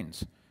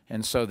 campaigns.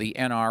 And so the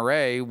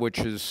NRA, which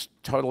is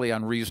totally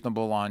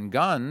unreasonable on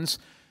guns,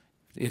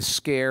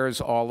 scares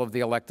all of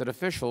the elected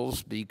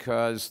officials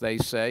because they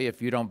say,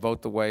 if you don't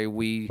vote the way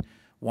we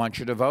want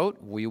you to vote,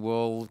 we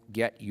will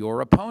get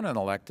your opponent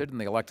elected. And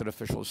the elected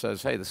official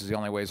says, hey, this is the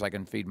only ways I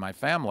can feed my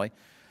family.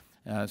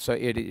 So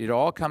it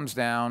all comes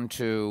down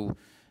to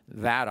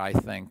that, I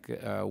think.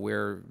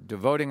 We're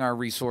devoting our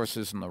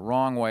resources in the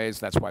wrong ways.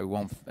 That's why we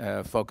won't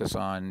focus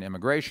on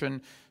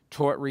immigration,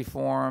 tort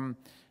reform,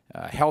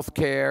 health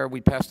care.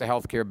 We passed a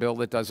health care bill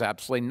that does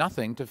absolutely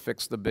nothing to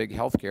fix the big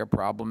health care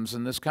problems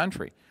in this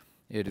country.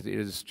 It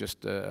is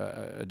just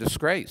a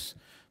disgrace.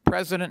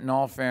 President, in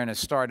all fairness,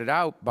 started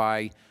out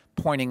by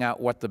pointing out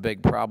what the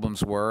big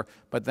problems were,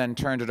 but then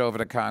turned it over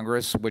to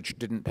Congress, which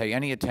didn't pay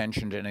any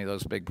attention to any of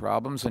those big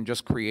problems and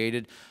just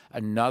created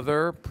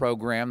another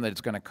program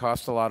that's going to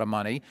cost a lot of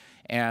money.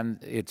 And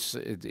it's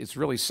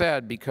really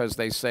sad because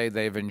they say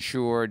they've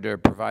insured or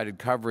provided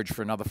coverage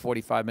for another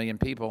 45 million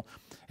people,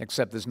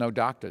 except there's no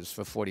doctors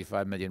for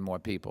 45 million more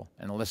people.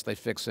 And unless they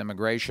fix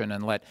immigration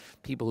and let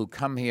people who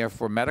come here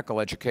for medical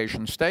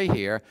education stay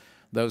here,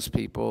 those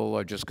people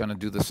are just going to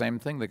do the same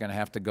thing. They're going to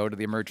have to go to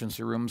the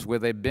emergency rooms where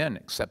they've been,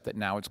 except that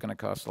now it's going to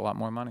cost a lot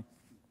more money.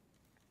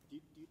 Do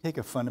you take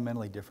a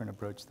fundamentally different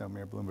approach, though,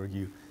 Mayor Bloomberg?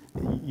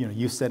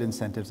 You set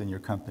incentives in your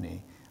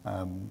company.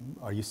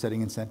 Are you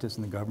setting incentives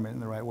in the government in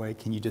the right way?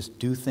 Can you just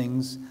do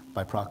things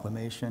by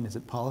proclamation? Is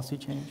it policy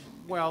change?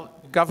 Well,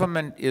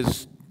 government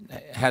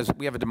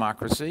we have a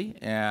democracy,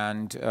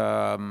 and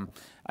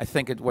I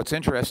think what's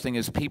interesting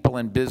is people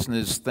in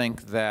business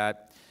think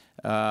that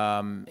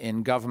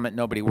in government,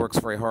 nobody works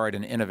very hard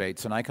and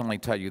innovates, and I can only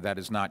tell you that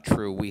is not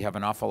true. We have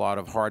an awful lot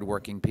of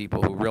hardworking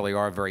people who really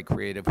are very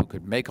creative, who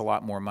could make a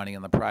lot more money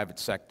in the private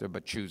sector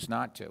but choose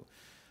not to.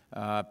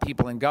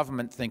 People in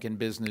government think in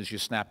business you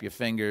snap your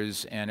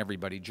fingers and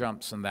everybody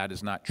jumps, and that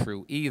is not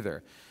true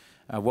either.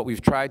 What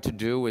we've tried to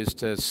do is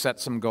to set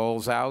some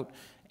goals out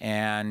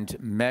and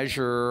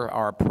measure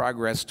our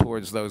progress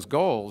towards those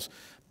goals,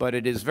 but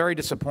it is very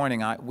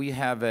disappointing. We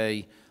have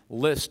a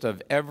list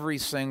of every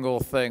single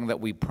thing that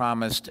we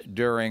promised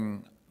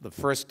during the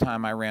first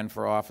time I ran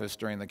for office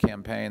during the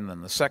campaign,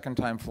 then the second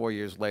time 4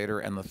 years later,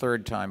 and the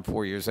third time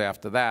 4 years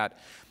after that.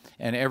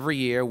 And every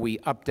year we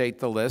update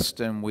the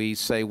list and we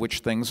say which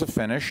things are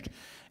finished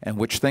and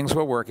which things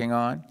we're working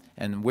on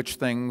and which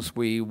things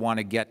we want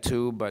to get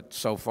to, but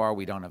so far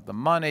we don't have the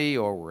money,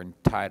 or we're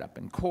tied up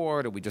in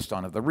court, or we just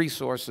don't have the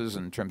resources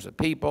in terms of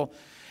people.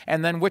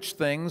 And then which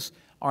things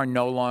are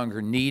no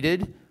longer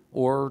needed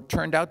or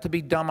turned out to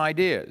be dumb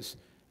ideas.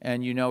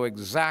 And you know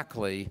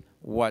exactly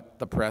what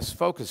the press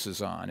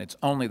focuses on. It's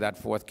only that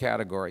fourth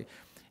category.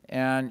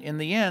 And in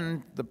the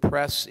end, the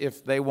press,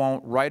 if they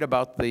won't write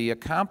about the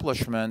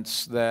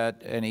accomplishments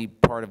that any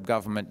part of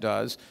government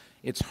does,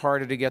 it's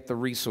harder to get the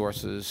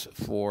resources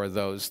for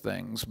those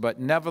things. But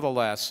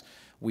nevertheless,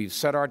 we've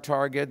set our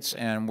targets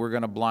and we're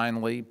going to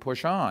blindly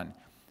push on.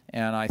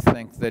 And I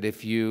think that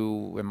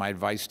and my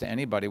advice to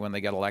anybody when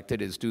they get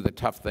elected is do the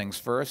tough things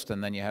first,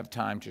 and then you have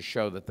time to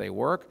show that they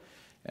work.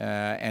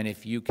 And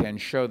if you can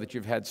show that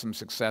you've had some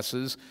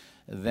successes,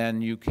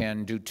 then you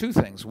can do two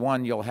things.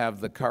 One, you'll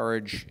have the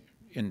courage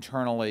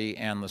internally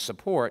and the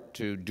support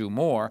to do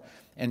more.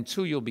 And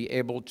two, you'll be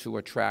able to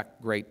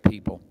attract great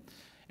people.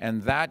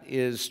 And that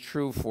is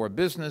true for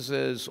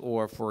businesses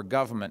or for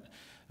government.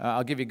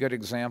 I'll give you a good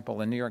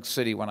example. In New York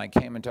City, when I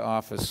came into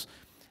office,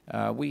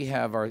 we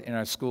have in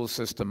our school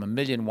system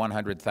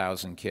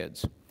 1,100,000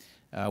 kids.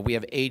 We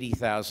have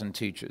 80,000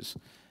 teachers.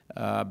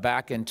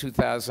 Back in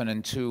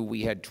 2002,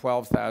 we had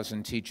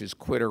 12,000 teachers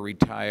quit or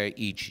retire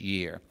each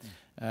year.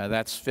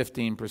 That's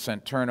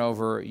 15%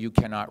 turnover. You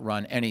cannot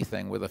run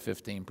anything with a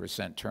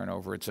 15%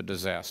 turnover. It's a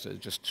disaster. There's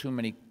just too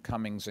many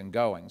comings and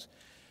goings.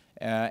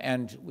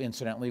 And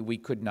incidentally, we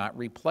could not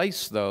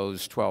replace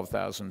those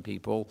 12,000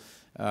 people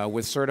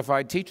with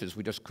certified teachers.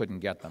 We just couldn't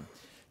get them.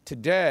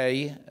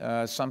 Today,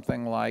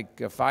 something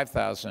like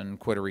 5,000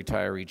 quit or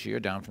retire each year,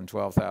 down from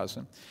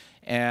 12,000.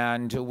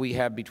 And we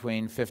have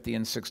between 50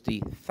 and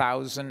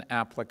 60,000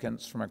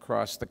 applicants from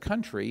across the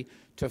country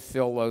to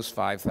fill those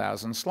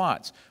 5,000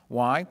 slots.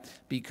 Why?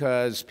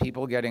 Because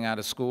people getting out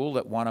of school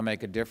that want to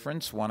make a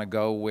difference, want to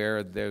go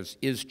where there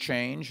is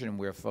change, and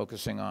we're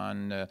focusing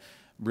on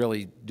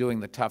really doing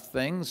the tough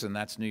things, and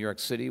that's New York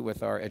City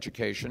with our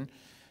education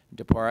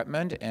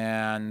department,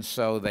 and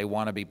so they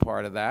want to be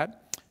part of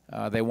that.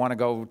 They want to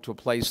go to a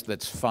place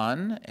that's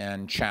fun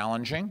and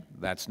challenging,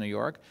 that's New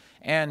York,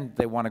 and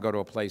they want to go to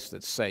a place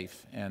that's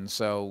safe. And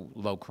so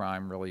low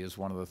crime really is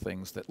one of the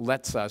things that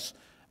lets us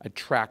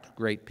attract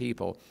great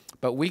people.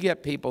 But we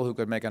get people who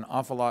could make an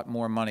awful lot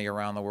more money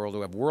around the world,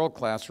 who have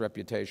world-class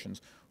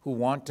reputations, who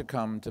want to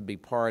come to be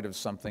part of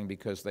something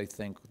because they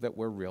think that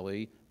we're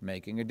really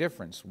making a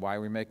difference. Why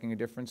are we making a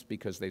difference?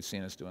 Because they've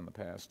seen us do in the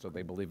past, so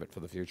they believe it for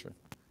the future.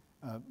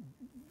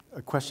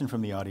 A question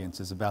from the audience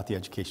is about the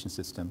education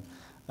system.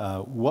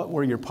 What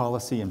were your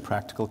policy and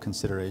practical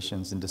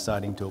considerations in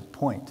deciding to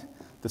appoint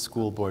the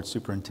school board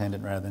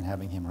superintendent rather than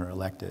having him or her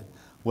elected?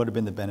 What have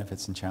been the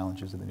benefits and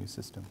challenges of the new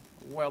system?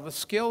 Well, the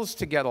skills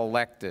to get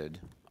elected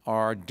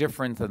are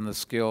different than the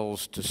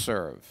skills to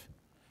serve.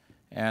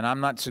 And I'm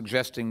not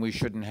suggesting we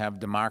shouldn't have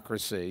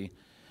democracy,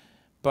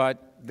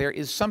 but there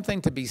is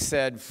something to be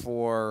said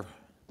for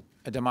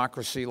a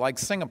democracy like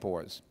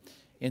Singapore's.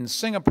 In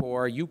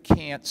Singapore, you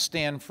can't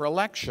stand for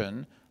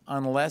election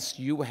unless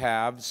you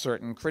have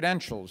certain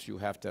credentials. You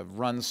have to have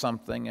run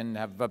something and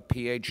have a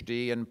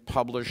PhD and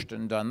published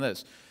and done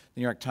this.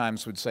 The New York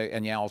Times would say,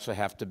 and you also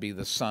have to be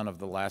the son of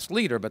the last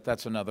leader, but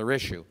that's another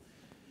issue.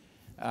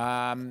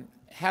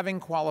 Having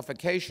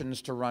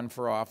qualifications to run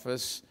for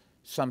office,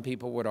 some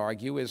people would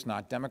argue, is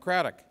not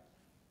democratic.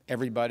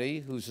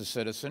 Everybody who's a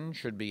citizen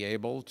should be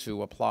able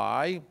to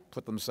apply,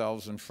 put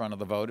themselves in front of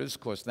the voters.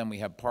 Of course, then we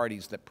have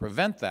parties that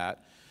prevent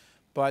that.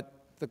 But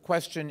the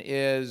question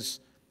is,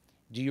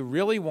 do you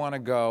really want to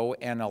go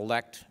and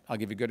elect, I'll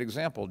give you a good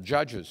example,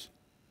 judges?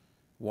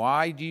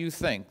 Why do you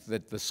think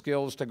that the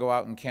skills to go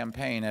out and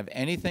campaign have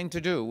anything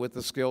to do with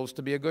the skills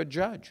to be a good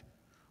judge?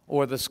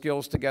 Or the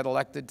skills to get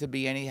elected to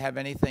be have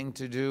anything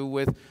to do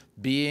with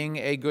being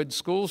a good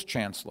schools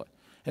chancellor?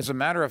 As a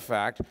matter of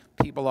fact,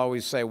 people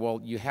always say,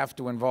 well, you have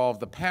to involve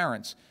the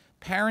parents.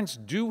 Parents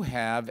do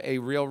have a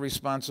real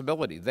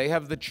responsibility. They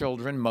have the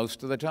children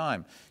most of the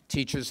time.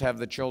 Teachers have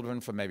the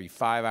children for maybe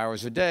 5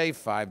 hours a day,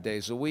 5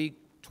 days a week,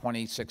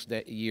 26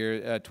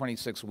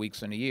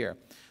 weeks in a year.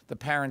 The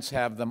parents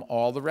have them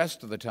all the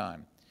rest of the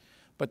time.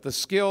 But the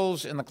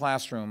skills in the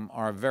classroom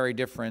are very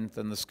different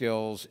than the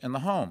skills in the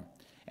home.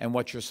 And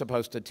what you're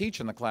supposed to teach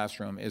in the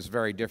classroom is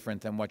very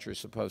different than what you're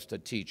supposed to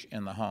teach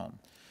in the home.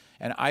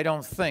 And I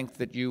don't think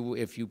that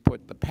if you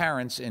put the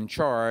parents in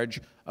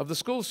charge of the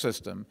school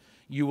system,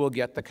 you will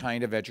get the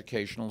kind of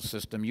educational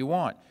system you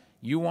want.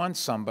 You want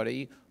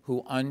somebody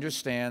who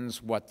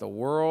understands what the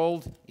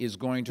world is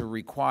going to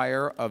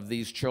require of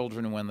these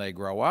children when they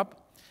grow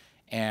up,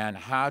 and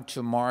how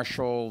to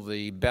marshal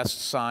the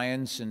best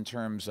science in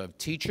terms of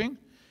teaching,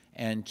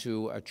 and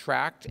to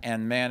attract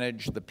and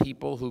manage the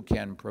people who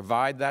can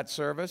provide that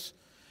service.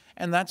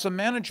 And that's a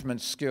management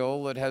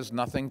skill that has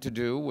nothing to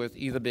do with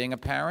either being a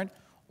parent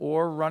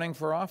or running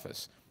for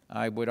office.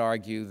 I would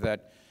argue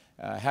that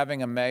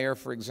having a mayor,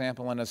 for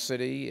example, in a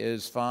city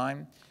is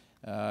fine.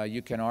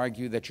 You can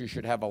argue that you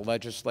should have a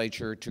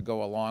legislature to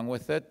go along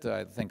with it.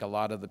 I think a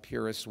lot of the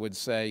purists would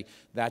say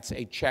that's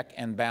a check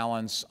and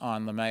balance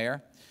on the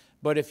mayor.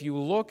 But if you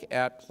look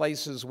at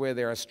places where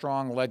there are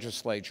strong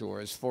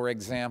legislatures, for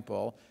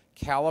example,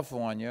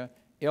 California,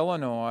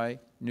 Illinois,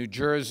 New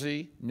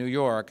Jersey, New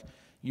York,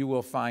 you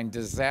will find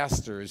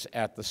disasters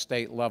at the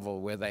state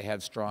level where they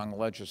have strong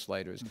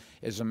legislatures.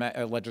 As a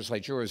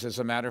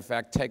matter of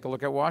fact, take a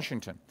look at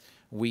Washington.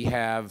 We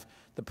have,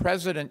 the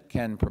president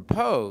can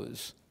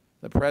propose,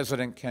 the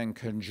president can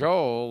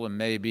cajole and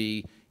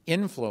maybe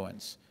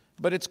influence,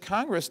 but it's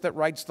Congress that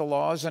writes the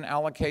laws and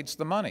allocates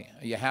the money.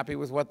 Are you happy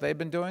with what they've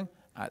been doing?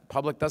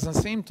 Public doesn't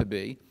seem to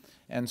be.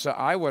 And so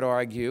I would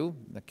argue,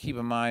 keep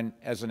in mind,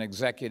 as an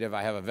executive,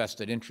 I have a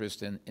vested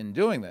interest in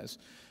doing this,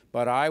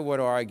 but I would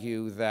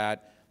argue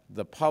that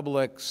the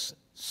public's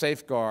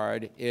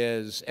safeguard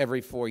is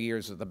every 4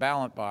 years at the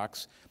ballot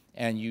box,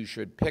 and you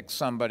should pick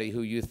somebody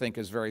who you think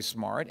is very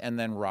smart and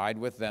then ride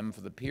with them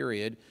for the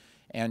period.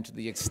 And to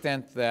the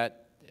extent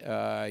that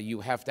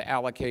you have to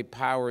allocate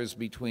powers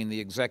between the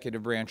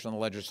executive branch and the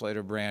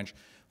legislative branch,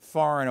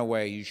 far and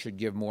away you should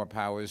give more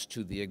powers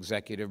to the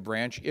executive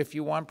branch if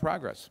you want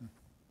progress.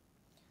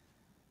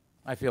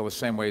 I feel the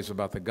same ways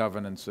about the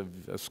governance of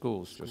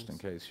schools, just in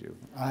case you...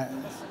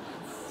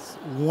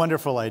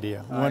 Wonderful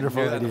idea.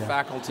 Wonderful idea. The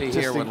faculty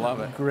here would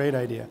love it. Great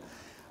idea.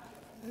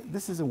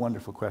 This is a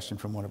wonderful question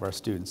from one of our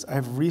students. I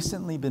have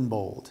recently been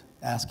bold,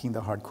 asking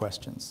the hard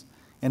questions,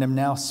 and am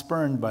now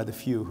spurned by the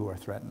few who are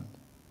threatened.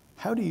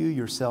 How do you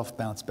yourself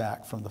bounce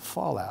back from the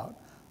fallout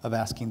of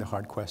asking the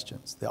hard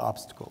questions, the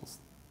obstacles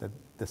that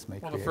this may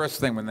create? Well, the first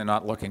thing when they're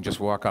not looking, just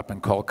walk up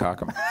and cold cock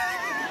them.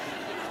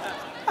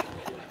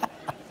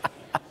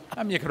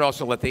 I mean, you could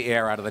also let the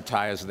air out of the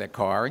tires of their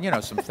car, and, you know,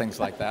 some things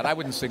like that. I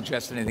wouldn't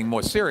suggest anything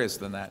more serious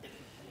than that.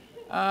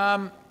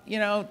 You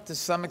know, to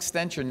some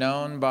extent, you're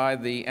known by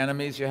the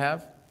enemies you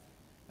have.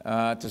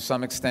 To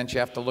some extent, you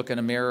have to look in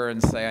a mirror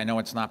and say, I know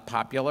it's not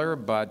popular,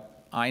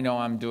 but I know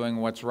I'm doing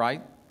what's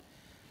right.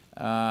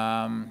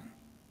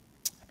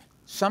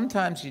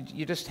 Sometimes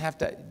you just have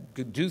to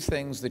do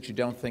things that you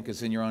don't think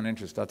is in your own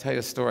interest. I'll tell you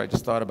a story. I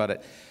just thought about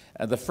it.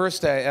 The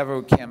first day I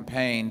ever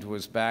campaigned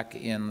was back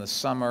in the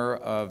summer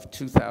of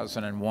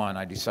 2001.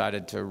 I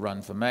decided to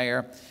run for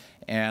mayor,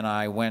 and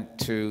I went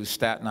to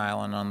Staten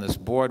Island on this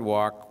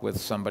boardwalk with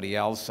somebody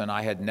else, and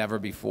I had never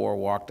before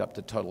walked up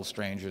to total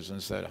strangers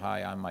and said,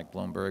 hi, I'm Mike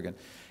Bloomberg. And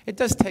it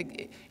does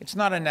take, it's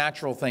not a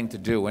natural thing to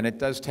do, and it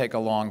does take a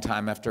long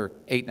time. After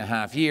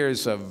 8.5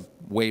 years of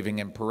waving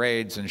in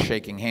parades and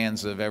shaking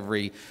hands of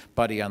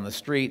everybody on the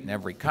street and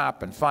every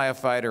cop and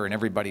firefighter and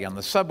everybody on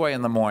the subway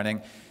in the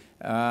morning,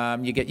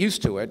 you get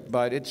used to it,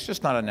 but it's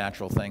just not a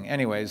natural thing.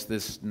 Anyways,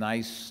 this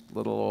nice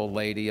little old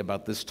lady,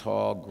 about this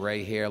tall,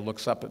 gray hair,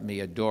 looks up at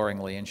me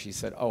adoringly, and she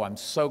said, oh, I'm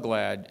so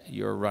glad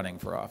you're running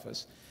for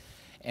office.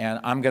 And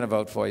I'm going to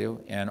vote for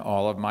you, and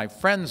all of my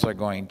friends are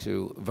going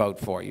to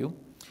vote for you.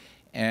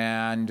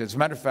 And as a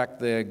matter of fact,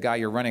 the guy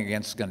you're running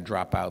against is going to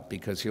drop out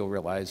because he'll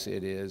realize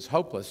it is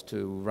hopeless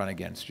to run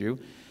against you.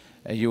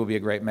 You will be a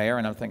great mayor.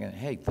 And I'm thinking,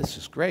 hey, this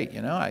is great.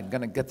 You know, I'm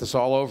going to get this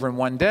all over in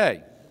one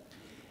day.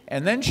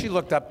 And then she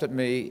looked up at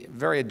me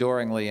very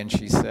adoringly and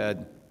she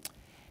said,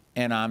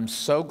 and I'm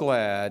so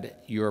glad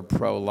you're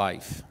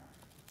pro-life.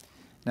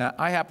 Now,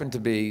 I happen to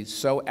be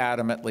so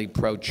adamantly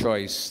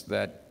pro-choice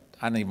that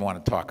I don't even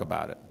want to talk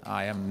about it.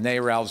 I am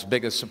NARAL's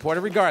biggest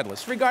supporter,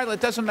 regardless. Regardless,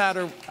 it doesn't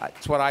matter.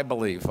 It's what I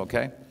believe,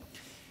 okay?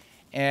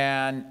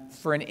 And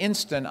for an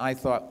instant, I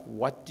thought,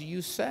 what do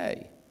you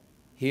say?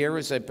 Here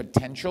is a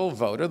potential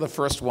voter, the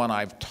first one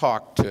I've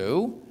talked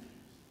to,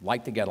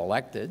 like to get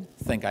elected,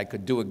 think I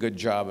could do a good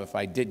job if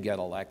I did get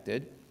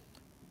elected.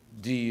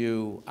 Do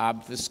you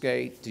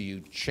obfuscate? Do you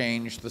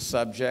change the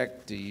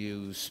subject? Do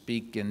you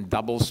speak in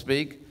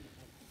doublespeak?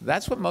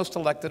 That's what most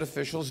elected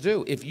officials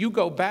do. If you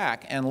go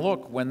back and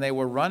look when they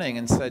were running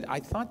and said,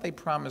 I thought they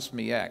promised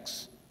me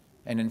X,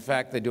 and in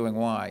fact they're doing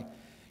Y,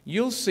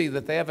 you'll see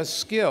that they have a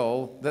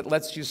skill that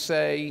lets you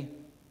say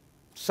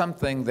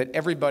something that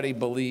everybody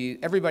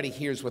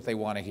hears what they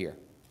want to hear.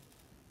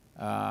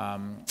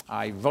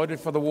 I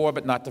voted for the war,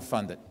 but not to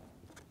fund it.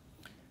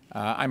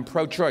 I'm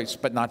pro-choice,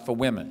 but not for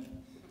women.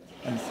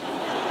 And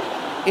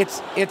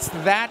it's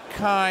that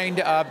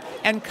kind of,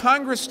 and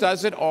Congress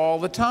does it all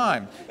the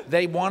time.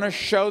 They want to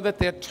show that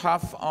they're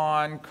tough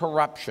on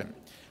corruption.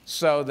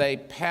 So they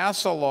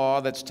pass a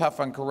law that's tough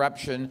on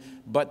corruption,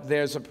 but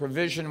there's a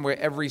provision where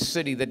every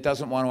city that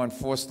doesn't want to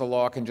enforce the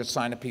law can just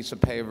sign a piece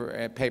of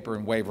paper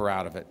and waiver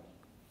out of it.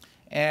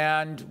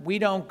 And we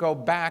don't go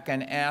back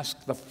and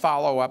ask the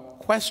follow-up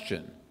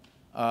question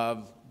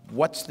of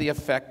what's the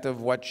effect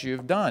of what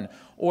you've done.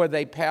 Or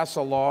they pass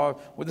a law.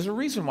 Well, there's a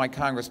reason why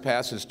Congress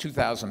passes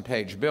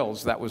 2,000-page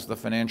bills. That was the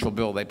financial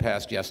bill they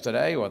passed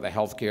yesterday, or the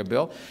health care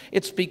bill.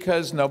 It's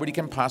because nobody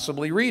can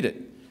possibly read it.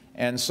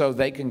 And so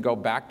they can go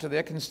back to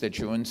their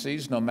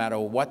constituencies, no matter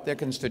what their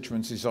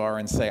constituencies are,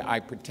 and say, I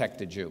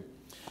protected you.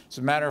 As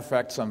a matter of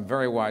fact, some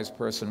very wise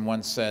person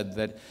once said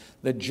that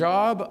the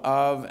job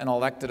of an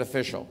elected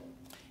official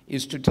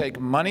is to take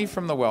money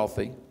from the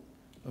wealthy,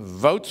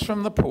 votes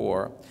from the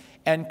poor,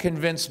 and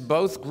convince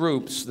both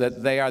groups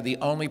that they are the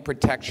only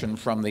protection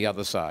from the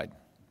other side.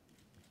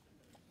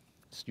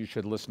 You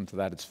should listen to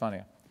that. It's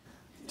funny.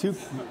 Two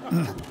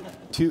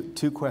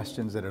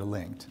questions that are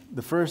linked.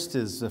 The first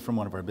is from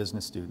one of our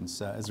business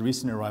students. As a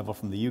recent arrival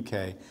from the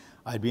UK,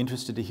 I'd be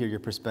interested to hear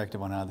your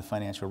perspective on how the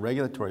financial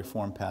regulatory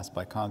reform passed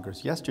by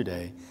Congress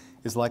yesterday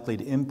is likely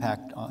to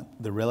impact on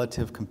the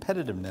relative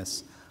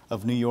competitiveness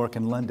of New York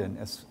and London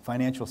as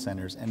financial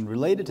centers. And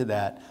related to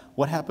that,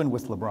 what happened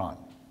with LeBron?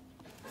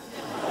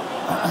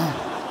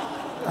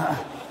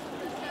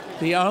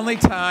 The only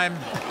time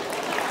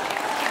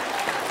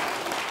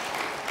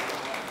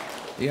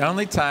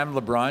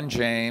LeBron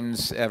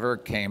James ever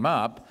came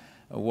up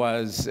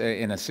was,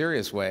 in a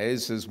serious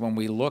ways, is when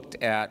we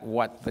looked at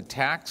what the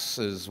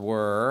taxes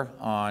were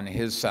on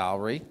his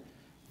salary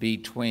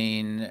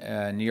between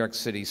New York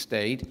City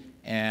State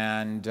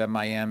and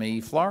Miami,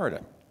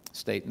 Florida.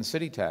 State and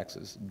city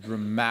taxes,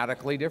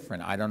 dramatically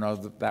different. I don't know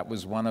that that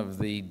was one of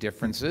the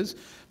differences,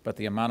 but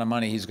the amount of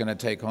money he's going to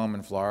take home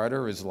in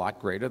Florida is a lot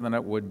greater than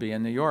it would be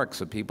in New York.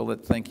 So people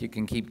that think you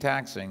can keep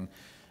taxing,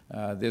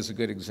 there's a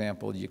good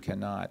example, you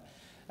cannot.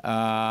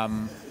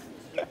 The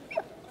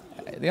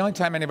only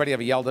time anybody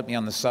ever yelled at me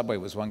on the subway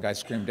was one guy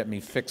screamed at me,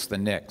 "Fix the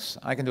Knicks."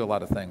 I can do a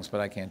lot of things,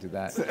 but I can't do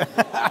that.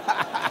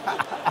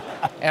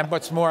 And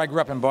what's more, I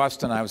grew up in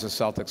Boston. I was a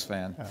Celtics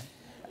fan.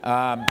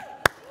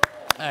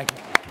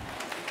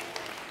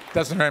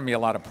 Doesn't earn me a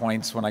lot of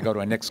points when I go to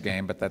a Knicks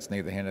game, but that's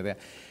neither here nor there.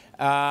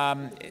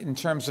 In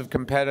terms of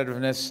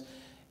competitiveness,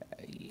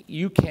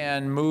 you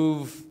can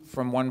move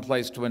from one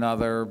place to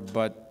another,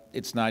 but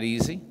it's not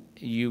easy.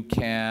 You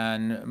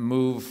can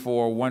move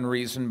for one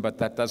reason, but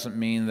that doesn't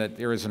mean that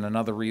there isn't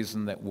another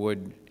reason that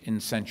would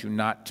incent you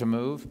not to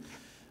move.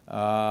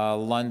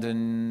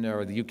 London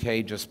or the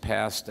UK just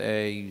passed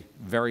a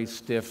very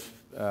stiff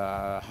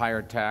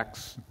higher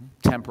tax,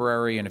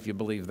 temporary, and if you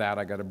believe that,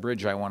 I got a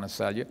bridge I want to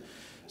sell you.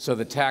 So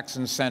the tax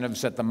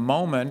incentives at the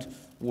moment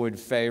would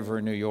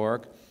favor New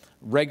York.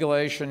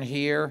 Regulation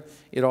here,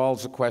 it all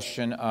is a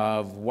question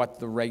of what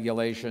the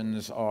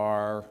regulations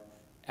are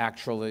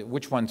actually,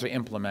 which ones are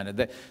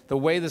implemented. The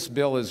way this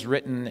bill is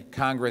written,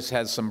 Congress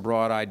has some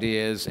broad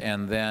ideas,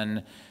 and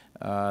then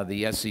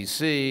the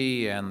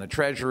SEC and the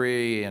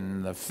Treasury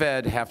and the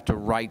Fed have to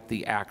write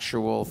the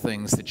actual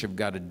things that you've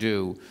got to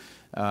do.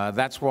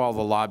 That's where all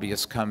the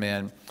lobbyists come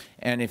in.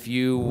 And if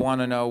you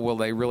want to know, will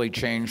they really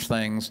change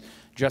things,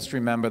 just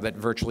remember that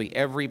virtually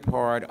every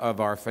part of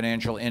our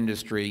financial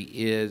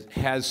industry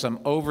has some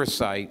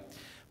oversight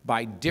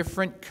by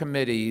different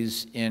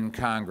committees in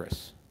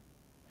Congress.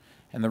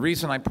 And the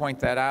reason I point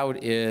that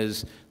out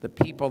is the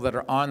people that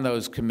are on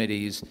those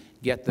committees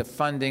get the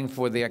funding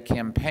for their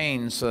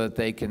campaigns so that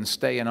they can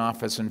stay in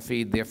office and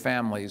feed their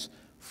families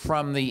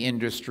from the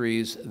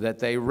industries that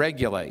they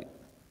regulate.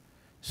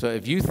 So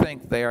if you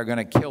think they are going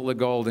to kill the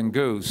golden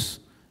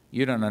goose,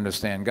 you don't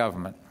understand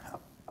government.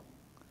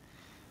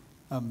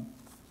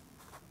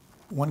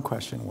 One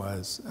question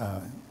was,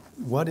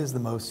 what is the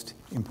most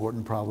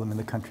important problem in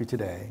the country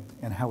today,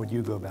 and how would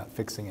you go about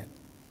fixing it?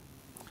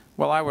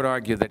 Well, I would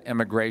argue that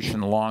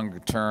immigration long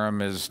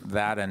term is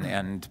that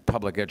and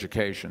public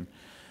education.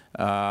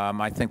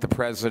 I think the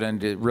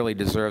president really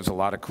deserves a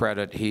lot of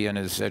credit, he and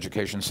his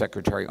education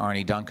secretary,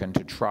 Arne Duncan,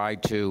 to try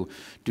to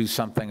do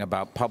something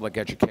about public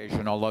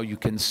education, although you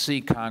can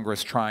see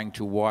Congress trying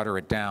to water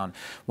it down.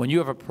 When you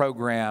have a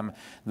program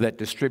that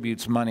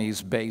distributes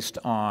monies based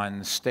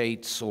on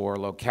states or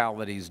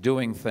localities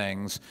doing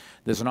things,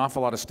 there's an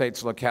awful lot of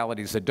states and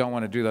localities that don't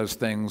want to do those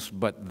things,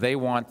 but they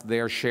want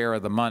their share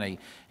of the money.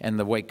 And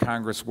the way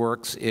Congress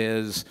works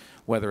is,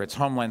 whether it's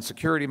Homeland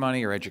Security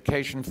money or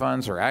education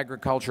funds or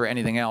agriculture or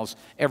anything else,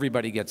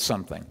 everybody gets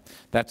something.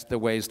 That's the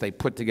ways they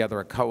put together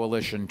a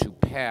coalition to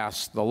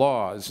pass the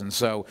laws. And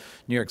so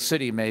New York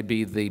City may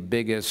be the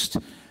biggest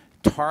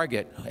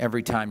target.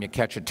 Every time you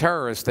catch a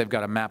terrorist, they've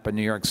got a map of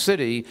New York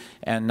City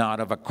and not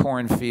of a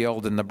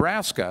cornfield in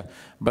Nebraska.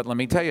 But let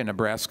me tell you,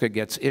 Nebraska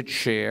gets its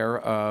share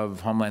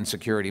of Homeland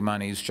Security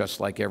monies just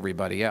like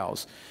everybody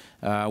else.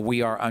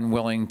 We are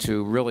unwilling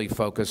to really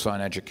focus on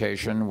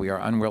education. We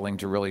are unwilling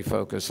to really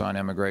focus on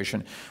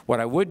immigration. What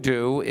I would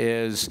do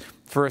is,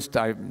 first,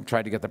 I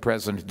tried to get the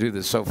president to do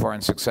this so far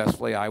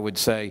unsuccessfully. I would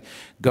say,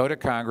 go to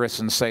Congress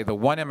and say, the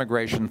one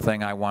immigration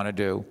thing I want to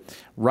do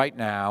right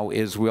now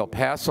is we'll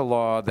pass a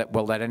law that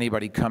will let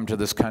anybody come to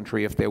this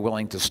country if they're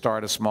willing to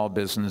start a small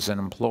business and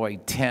employ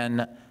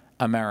 10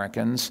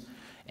 Americans.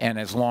 And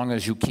as long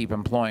as you keep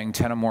employing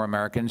 10 or more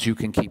Americans, you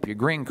can keep your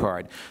green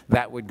card.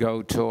 That would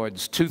go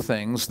towards two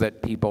things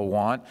that people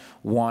want.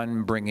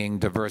 One, bringing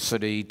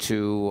diversity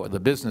to the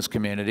business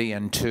community,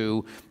 and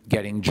two,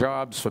 getting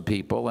jobs for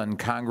people. And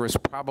Congress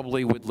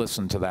probably would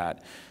listen to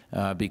that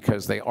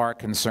because they are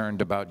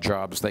concerned about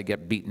jobs. They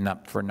get beaten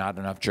up for not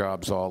enough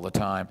jobs all the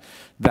time.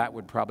 That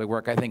would probably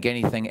work. I think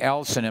anything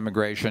else in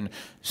immigration,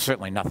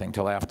 certainly nothing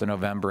till after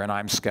November, and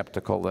I'm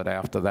skeptical that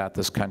after that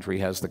this country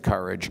has the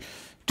courage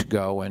to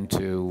go and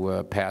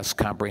to pass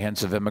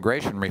comprehensive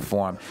immigration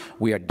reform.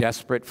 We are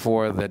desperate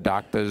for the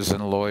doctors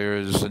and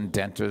lawyers and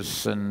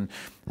dentists and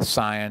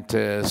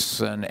scientists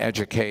and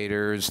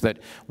educators that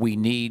we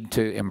need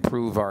to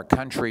improve our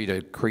country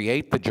to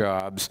create the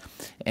jobs,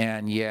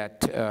 and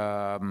yet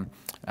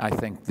I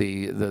think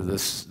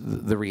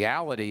the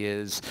reality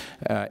is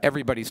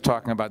everybody's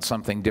talking about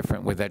something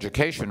different with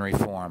education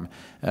reform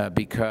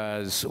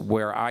because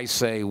where I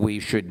say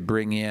we should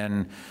bring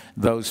in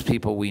those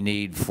people we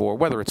need for,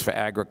 whether it's for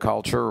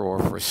agriculture or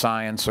for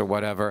science or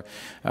whatever,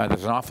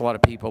 there's an awful lot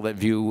of people that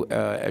view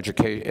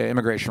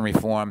immigration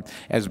reform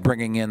as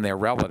bringing in their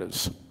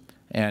relatives.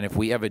 And if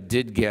we ever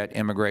did get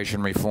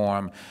immigration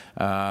reform,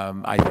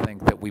 I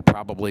think that we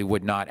probably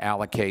would not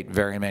allocate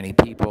very many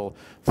people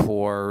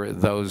for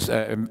those,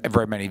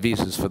 very many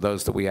visas for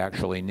those that we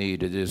actually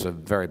need. It is a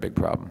very big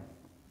problem.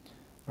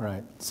 All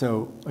right.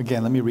 So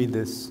again, let me read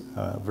this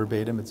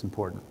verbatim. It's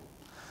important.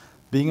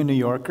 Being a New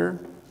Yorker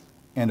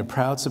and a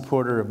proud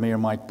supporter of Mayor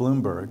Mike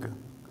Bloomberg,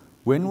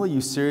 when will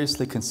you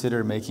seriously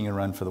consider making a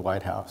run for the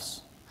White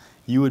House?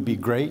 You would be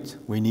great.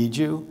 We need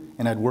you.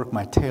 And I'd work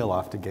my tail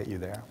off to get you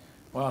there.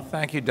 Well,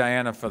 thank you,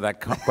 Diana, for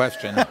that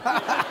question.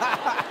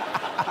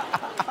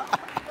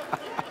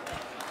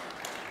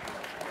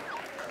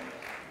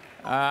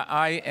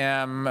 I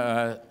am,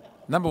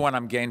 number one,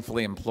 I'm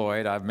gainfully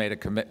employed. I've made a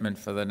commitment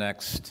for the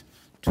next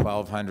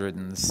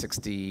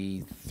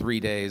 1,263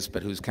 days,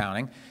 but who's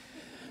counting?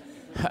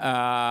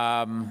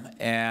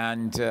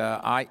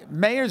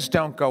 Mayors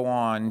don't go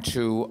on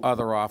to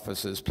other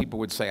offices. People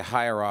would say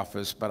higher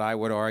office, but I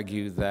would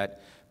argue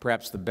that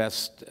perhaps the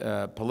best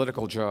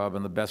political job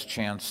and the best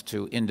chance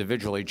to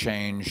individually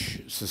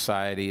change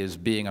society is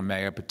being a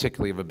mayor,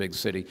 particularly of a big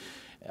city.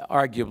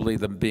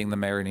 Arguably, being the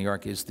mayor of New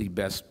York is the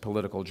best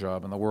political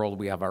job in the world.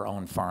 We have our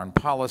own foreign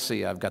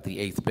policy. I've got the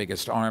 8th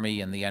biggest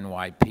army in the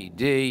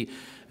NYPD.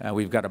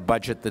 We've got a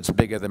budget that's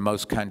bigger than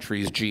most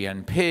countries'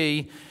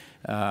 GNP.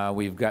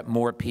 We've got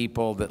more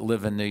people that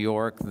live in New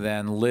York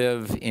than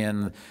live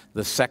in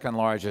the second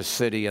largest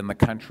city in the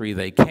country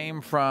they came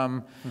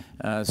from.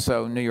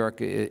 So New York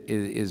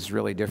is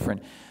really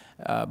different.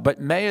 But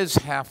mayors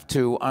have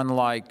to,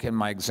 unlike in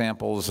my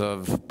examples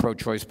of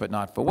pro-choice but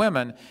not for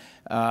women,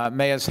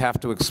 mayors have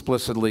to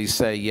explicitly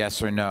say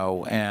yes or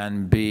no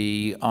and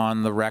be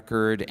on the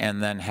record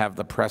and then have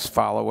the press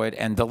follow it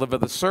and deliver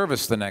the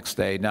service the next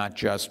day, not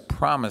just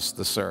promise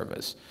the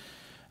service.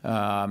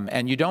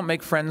 And you don't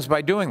make friends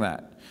by doing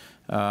that.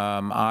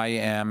 I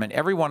am, and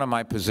every one of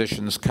my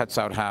positions cuts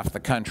out half the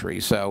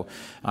country. So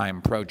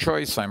I'm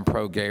pro-choice, I'm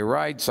pro-gay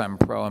rights, I'm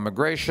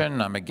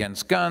pro-immigration, I'm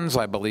against guns,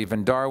 I believe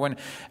in Darwin.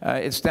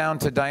 It's down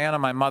to Diana,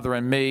 my mother,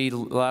 and me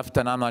left,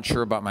 and I'm not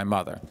sure about my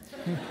mother.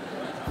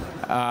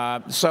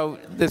 So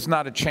there's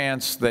not a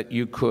chance that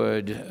you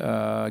could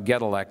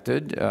get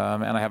elected,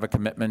 and I have a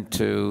commitment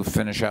to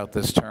finish out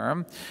this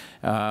term.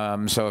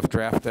 So if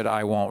drafted,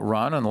 I won't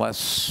run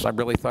unless I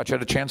really thought you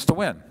had a chance to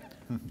win.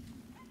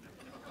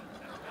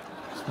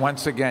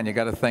 Once again, you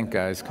got to think,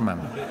 guys. Come on.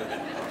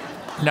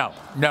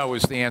 No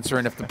is the answer,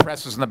 and if the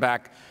press is in the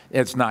back,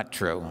 it's not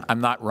true.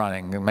 I'm not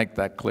running. I'll make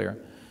that clear.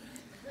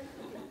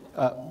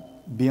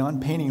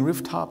 Beyond painting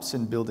rooftops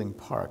and building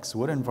parks,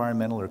 what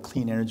environmental or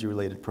clean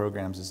energy-related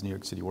programs is New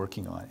York City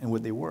working on, and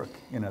would they work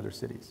in other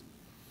cities?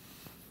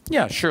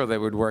 Yeah, sure, they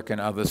would work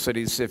in other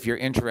cities. If you're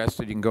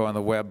interested, you can go on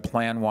the web.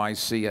 Plan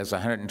YC has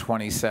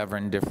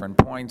 127 different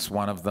points.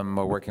 One of them,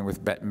 we're working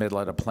with Bette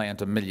Midler to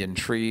plant 1 million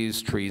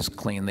trees. Trees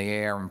clean the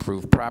air,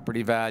 improve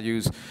property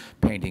values,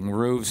 painting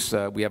roofs.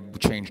 We have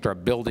changed our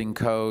building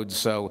codes,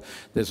 so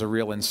there's a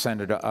real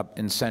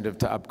incentive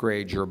to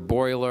upgrade your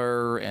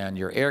boiler and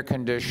your air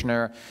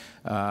conditioner.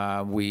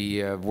 We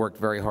have worked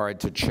very hard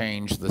to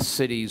change the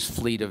city's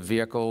fleet of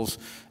vehicles.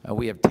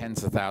 We have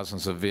tens of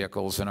thousands of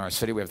vehicles in our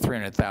city. We have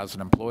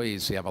 300,000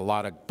 employees. We have a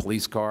lot of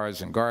police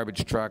cars and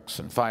garbage trucks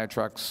and fire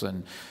trucks,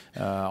 and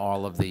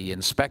all of the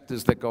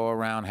inspectors that go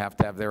around have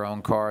to have their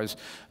own cars.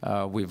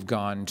 We've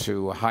gone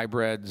to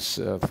hybrids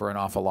for an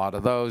awful lot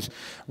of those.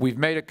 We've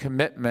made a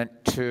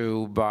commitment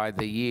to, by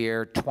the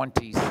year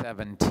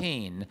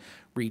 2017,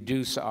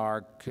 reduce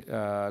our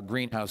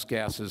greenhouse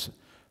gases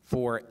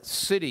for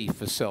city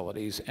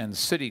facilities and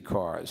city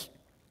cars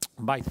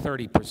by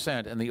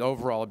 30%, and the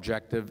overall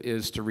objective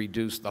is to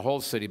reduce the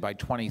whole city by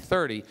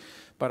 2030,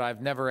 but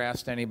I've never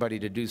asked anybody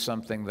to do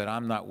something that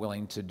I'm not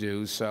willing to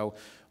do, so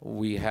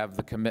we have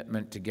the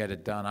commitment to get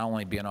it done. I'll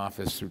only be in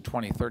office through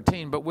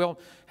 2013, but we'll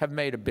have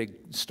made a big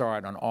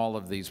start on all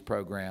of these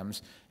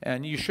programs,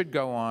 and you should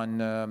go on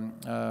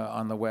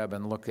the web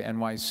and look at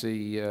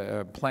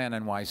NYC, Plan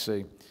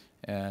NYC.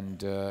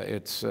 And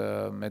it's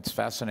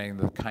fascinating,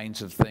 the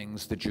kinds of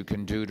things that you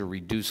can do to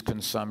reduce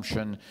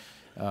consumption,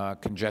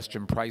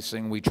 congestion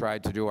pricing. We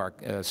tried to do, our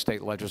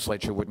state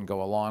legislature wouldn't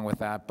go along with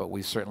that, but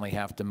we certainly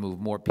have to move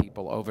more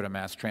people over to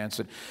mass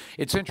transit.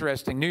 It's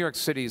interesting, New York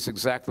City is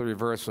exactly the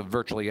reverse of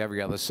virtually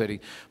every other city.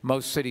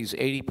 Most cities,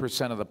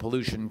 80% of the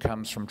pollution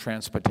comes from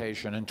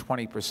transportation and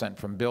 20%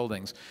 from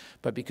buildings.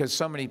 But because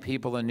so many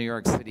people in New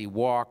York City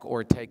walk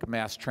or take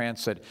mass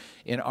transit,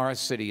 in our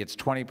city it's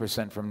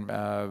 20%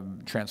 from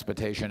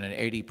transportation and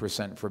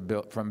 80%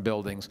 from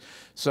buildings.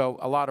 So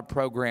a lot of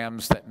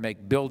programs that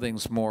make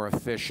buildings more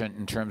efficient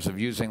in terms of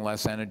using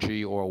less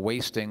energy or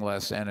wasting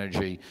less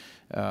energy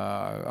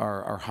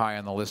are high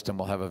on the list and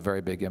will have a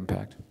very big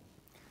impact.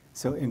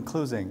 So in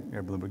closing,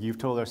 Mayor Bloomberg, you've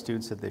told our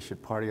students that they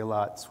should party a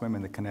lot, swim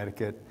in the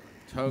Connecticut.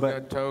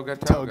 Toga.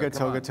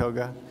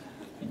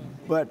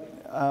 But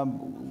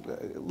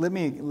let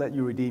me let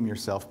you redeem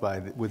yourself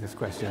with this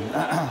question.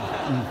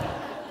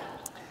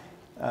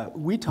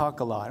 We talk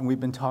a lot, and we've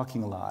been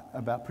talking a lot,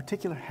 about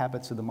particular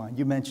habits of the mind.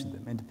 You mentioned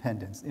them: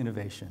 independence,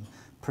 innovation,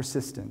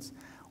 persistence.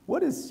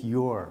 What is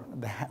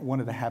one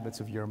of the habits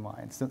of your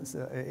mind,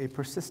 a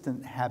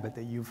persistent habit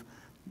that you've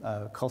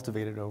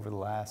cultivated over the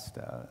last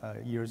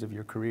years of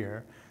your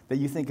career that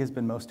you think has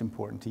been most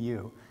important to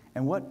you?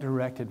 And what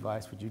direct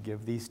advice would you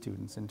give these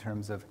students in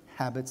terms of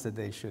habits that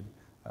they should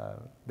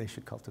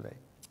cultivate?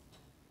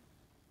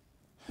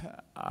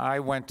 I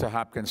went to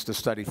Hopkins to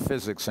study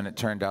physics, and it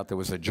turned out there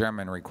was a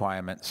German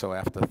requirement, so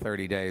after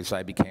 30 days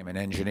I became an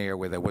engineer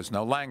where there was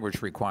no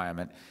language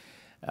requirement.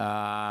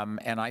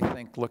 And I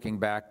think, looking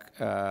back,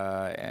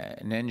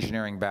 an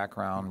engineering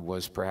background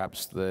was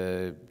perhaps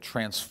the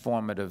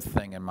transformative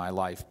thing in my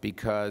life,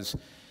 because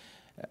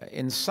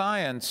in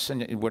science,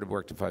 and it would have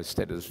worked if I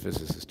stayed as a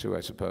physicist too,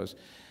 I suppose,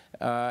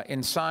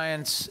 in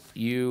science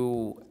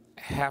you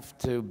have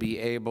to be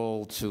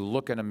able to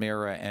look in a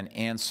mirror and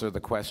answer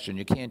the question.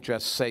 You can't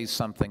just say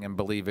something and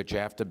believe it. You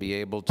have to be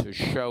able to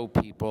show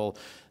people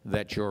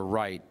that you're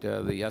right.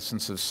 The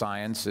essence of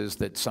science is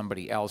that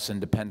somebody else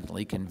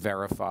independently can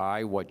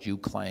verify what you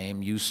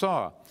claim you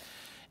saw.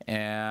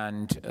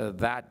 And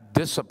that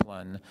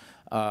discipline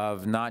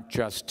of not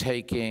just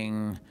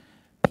taking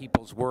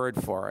people's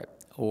word for it,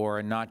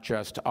 or not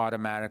just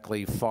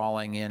automatically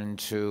falling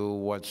into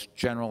what's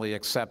generally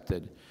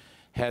accepted,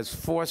 has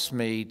forced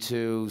me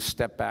to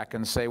step back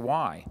and say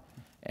why,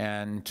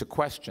 and to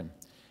question.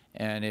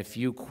 And if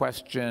you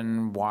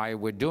question why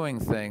we're doing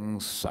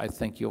things, I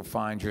think you'll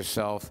find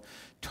yourself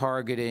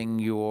targeting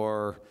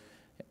your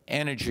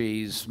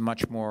energies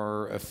much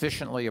more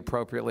efficiently,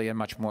 appropriately, and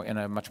in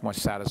a much more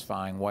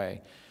satisfying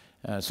way.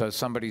 So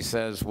somebody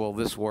says, well,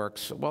 this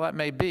works. Well, that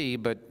may be,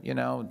 but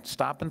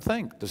stop and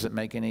think. Does it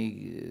make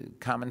any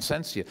common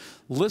sense to you?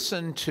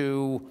 Listen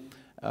to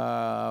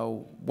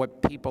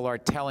what people are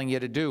telling you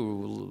to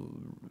do.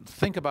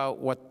 Think about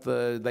what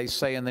they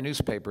say in the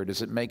newspaper.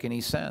 Does it make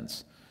any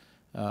sense?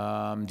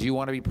 Do you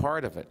want to be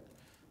part of it?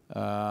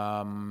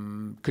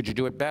 Could you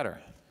do it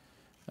better?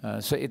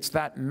 So it's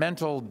that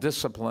mental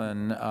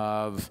discipline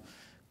of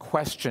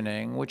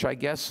questioning, which I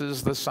guess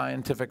is the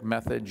scientific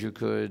method, you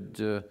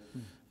could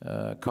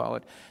call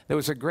it. There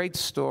was a great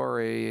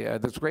story,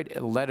 there's a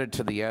great letter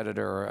to the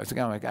editor, I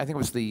think it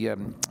was the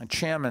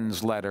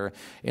chairman's letter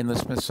in the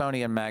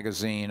Smithsonian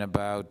magazine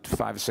about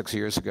 5 or 6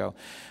 years ago,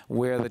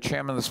 where the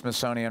chairman of the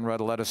Smithsonian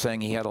wrote a letter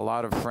saying he had a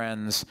lot of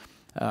friends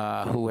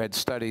who had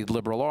studied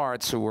liberal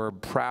arts who were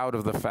proud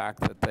of the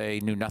fact that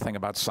they knew nothing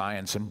about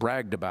science and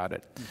bragged about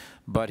it.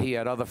 But he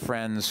had other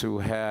friends who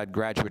had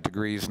graduate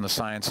degrees in the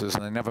sciences,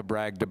 and they never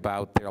bragged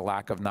about their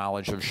lack of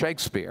knowledge of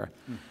Shakespeare.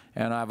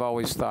 And I've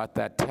always thought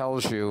that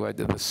tells you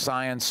that the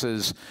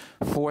sciences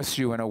force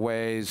you in a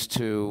ways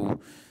to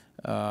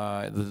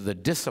the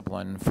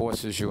discipline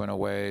forces you in a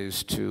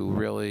ways to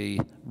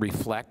really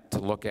reflect, to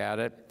look at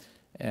it,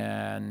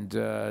 and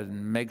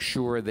make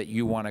sure that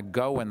you want to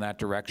go in that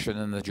direction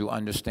and that you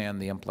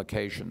understand the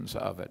implications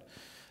of it.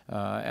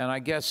 And I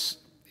guess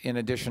in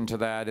addition to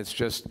that, it's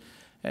just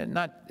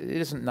it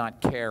isn't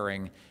not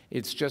caring,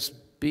 it's just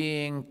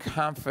being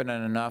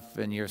confident enough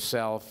in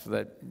yourself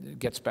that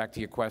gets back to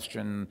your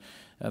question,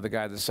 the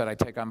guy that said, I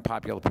take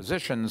unpopular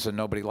positions and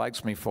nobody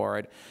likes me for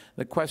it.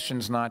 The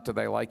question's not, do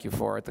they like you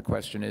for it? The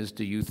question is,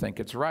 do you think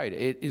it's right?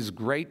 It is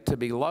great to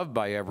be loved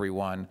by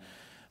everyone,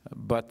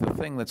 but the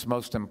thing that's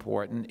most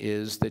important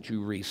is that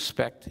you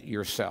respect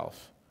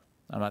yourself.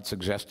 I'm not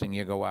suggesting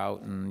you go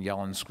out and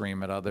yell and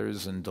scream at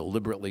others and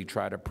deliberately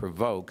try to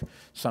provoke.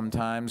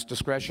 Sometimes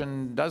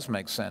discretion does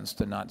make sense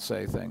to not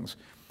say things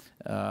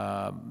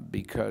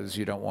because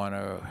you don't want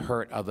to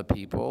hurt other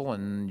people,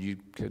 and you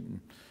could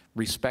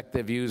respect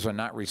their views or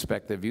not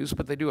respect their views,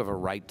 but they do have a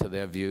right to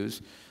their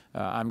views.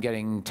 I'm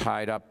getting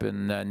tied up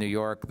in New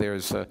York.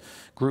 There's a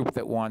group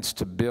that wants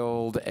to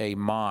build a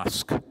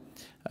mosque,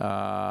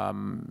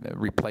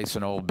 replace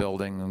an old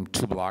building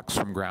 2 blocks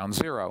from ground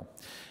zero.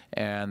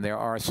 And there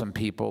are some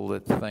people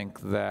that think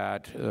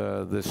that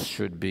this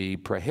should be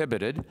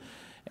prohibited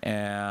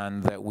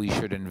and that we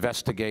should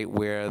investigate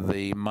where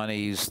the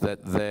monies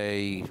that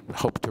they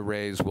hope to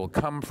raise will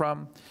come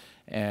from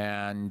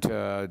and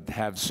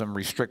have some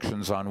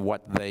restrictions on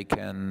what they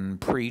can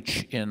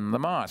preach in the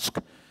mosque.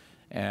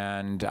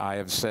 And I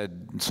have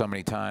said so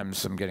many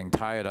times, I'm getting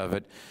tired of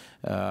it.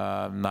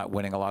 I'm not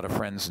winning a lot of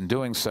friends in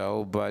doing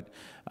so, but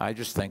I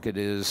just think it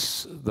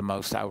is the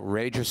most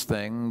outrageous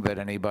thing that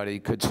anybody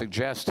could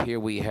suggest. Here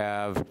we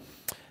have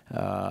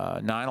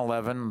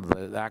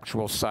 9/11, the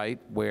actual site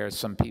where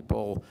some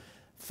people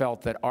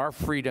felt that our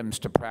freedoms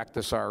to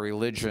practice our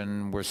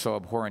religion were so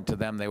abhorrent to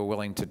them they were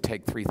willing to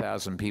take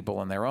 3,000 people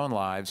in their own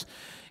lives.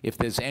 If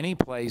there's any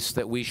place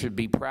that we should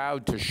be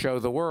proud to show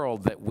the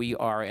world that we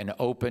are an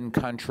open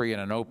country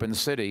and an open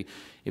city,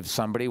 if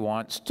somebody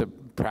wants to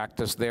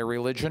practice their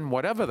religion,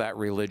 whatever that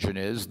religion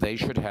is, they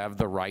should have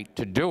the right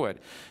to do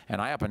it. And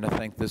I happen to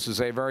think this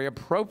is a very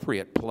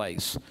appropriate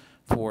place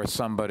for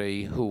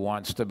somebody who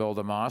wants to build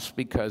a mosque,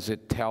 because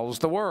it tells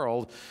the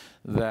world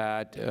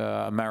that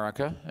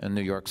America and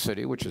New York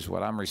City, which is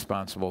what I'm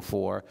responsible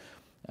for,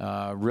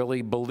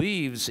 really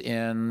believes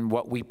in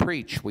what we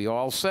preach. We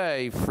all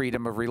say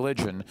freedom of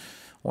religion.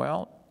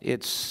 Well,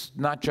 it's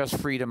not just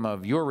freedom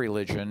of your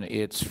religion,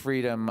 it's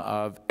freedom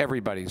of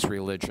everybody's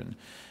religion.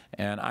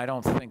 And I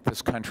don't think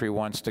this country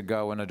wants to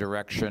go in a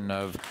direction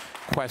of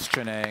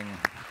questioning.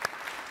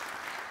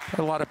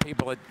 A lot of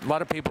people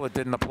that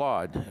didn't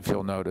applaud, if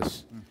you'll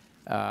notice.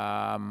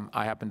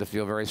 I happen to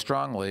feel very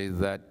strongly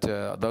that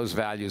those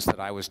values that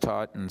I was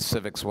taught in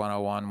Civics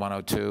 101,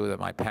 102, that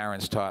my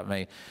parents taught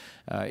me,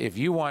 if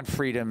you want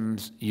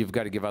freedoms, you've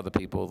got to give other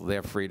people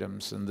their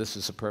freedoms. And this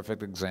is a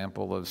perfect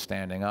example of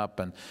standing up.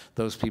 And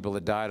those people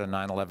that died on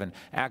 9/11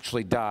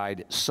 actually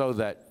died so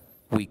that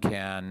we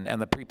can,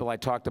 and the people I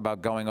talked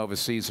about going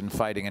overseas and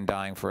fighting and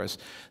dying for us,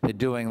 they're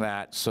doing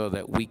that so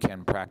that we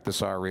can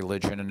practice our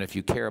religion. And if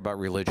you care about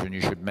religion,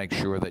 you should make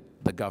sure that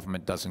the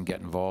government doesn't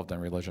get involved in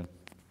religion.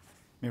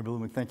 Mayor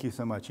Bloomberg, thank you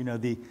so much. You know,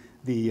 the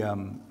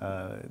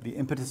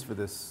impetus for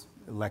this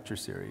lecture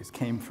series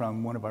came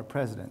from one of our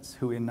presidents,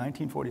 who in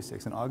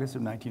 1946, in August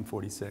of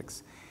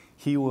 1946,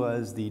 he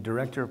was the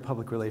director of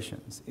public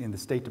relations in the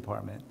State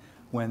Department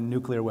when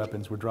nuclear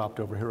weapons were dropped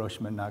over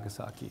Hiroshima and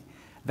Nagasaki.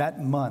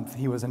 That month,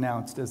 he was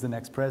announced as the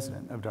next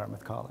president of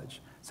Dartmouth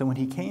College. So when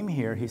he came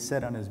here, he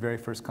said on his very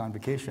first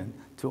convocation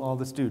to all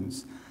the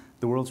students,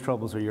 the world's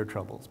troubles are your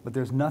troubles, but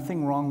there's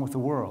nothing wrong with the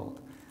world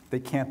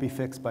that can't be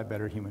fixed by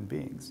better human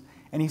beings.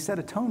 And he set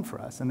a tone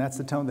for us, and that's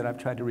the tone that I've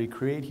tried to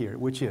recreate here,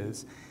 which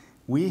is,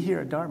 we here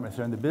at Dartmouth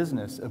are in the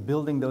business of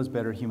building those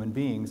better human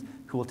beings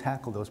who will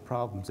tackle those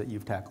problems that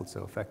you've tackled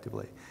so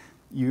effectively.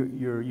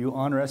 You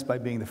honor us by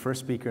being the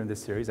first speaker in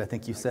this series. I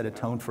think you set a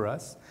tone for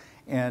us.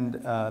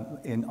 And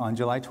on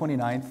July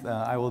 29th,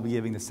 I will be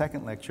giving the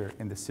second lecture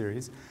in this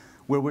series,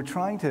 where we're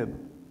trying to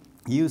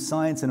use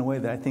science in a way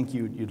that I think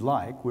you'd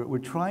like. We're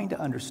trying to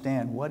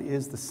understand what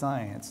is the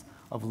science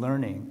of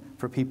learning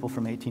for people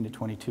from 18 to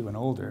 22 and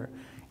older,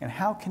 and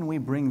how can we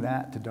bring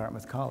that to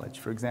Dartmouth College?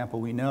 For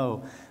example, we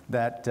know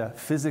that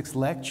physics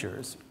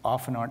lectures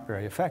often aren't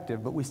very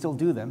effective, but we still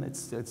do them.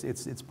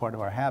 It's part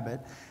of our habit.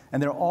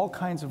 And there are all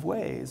kinds of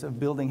ways of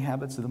building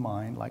habits of the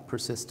mind, like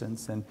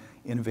persistence and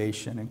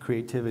innovation and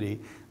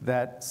creativity,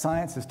 that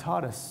science has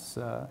taught us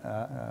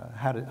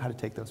how to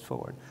take those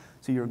forward.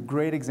 So you're a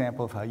great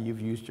example of how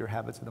you've used your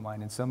habits of the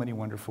mind in so many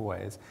wonderful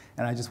ways.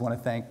 And I just want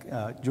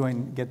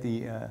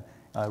to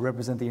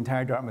represent the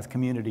entire Dartmouth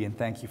community and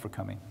thank you for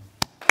coming.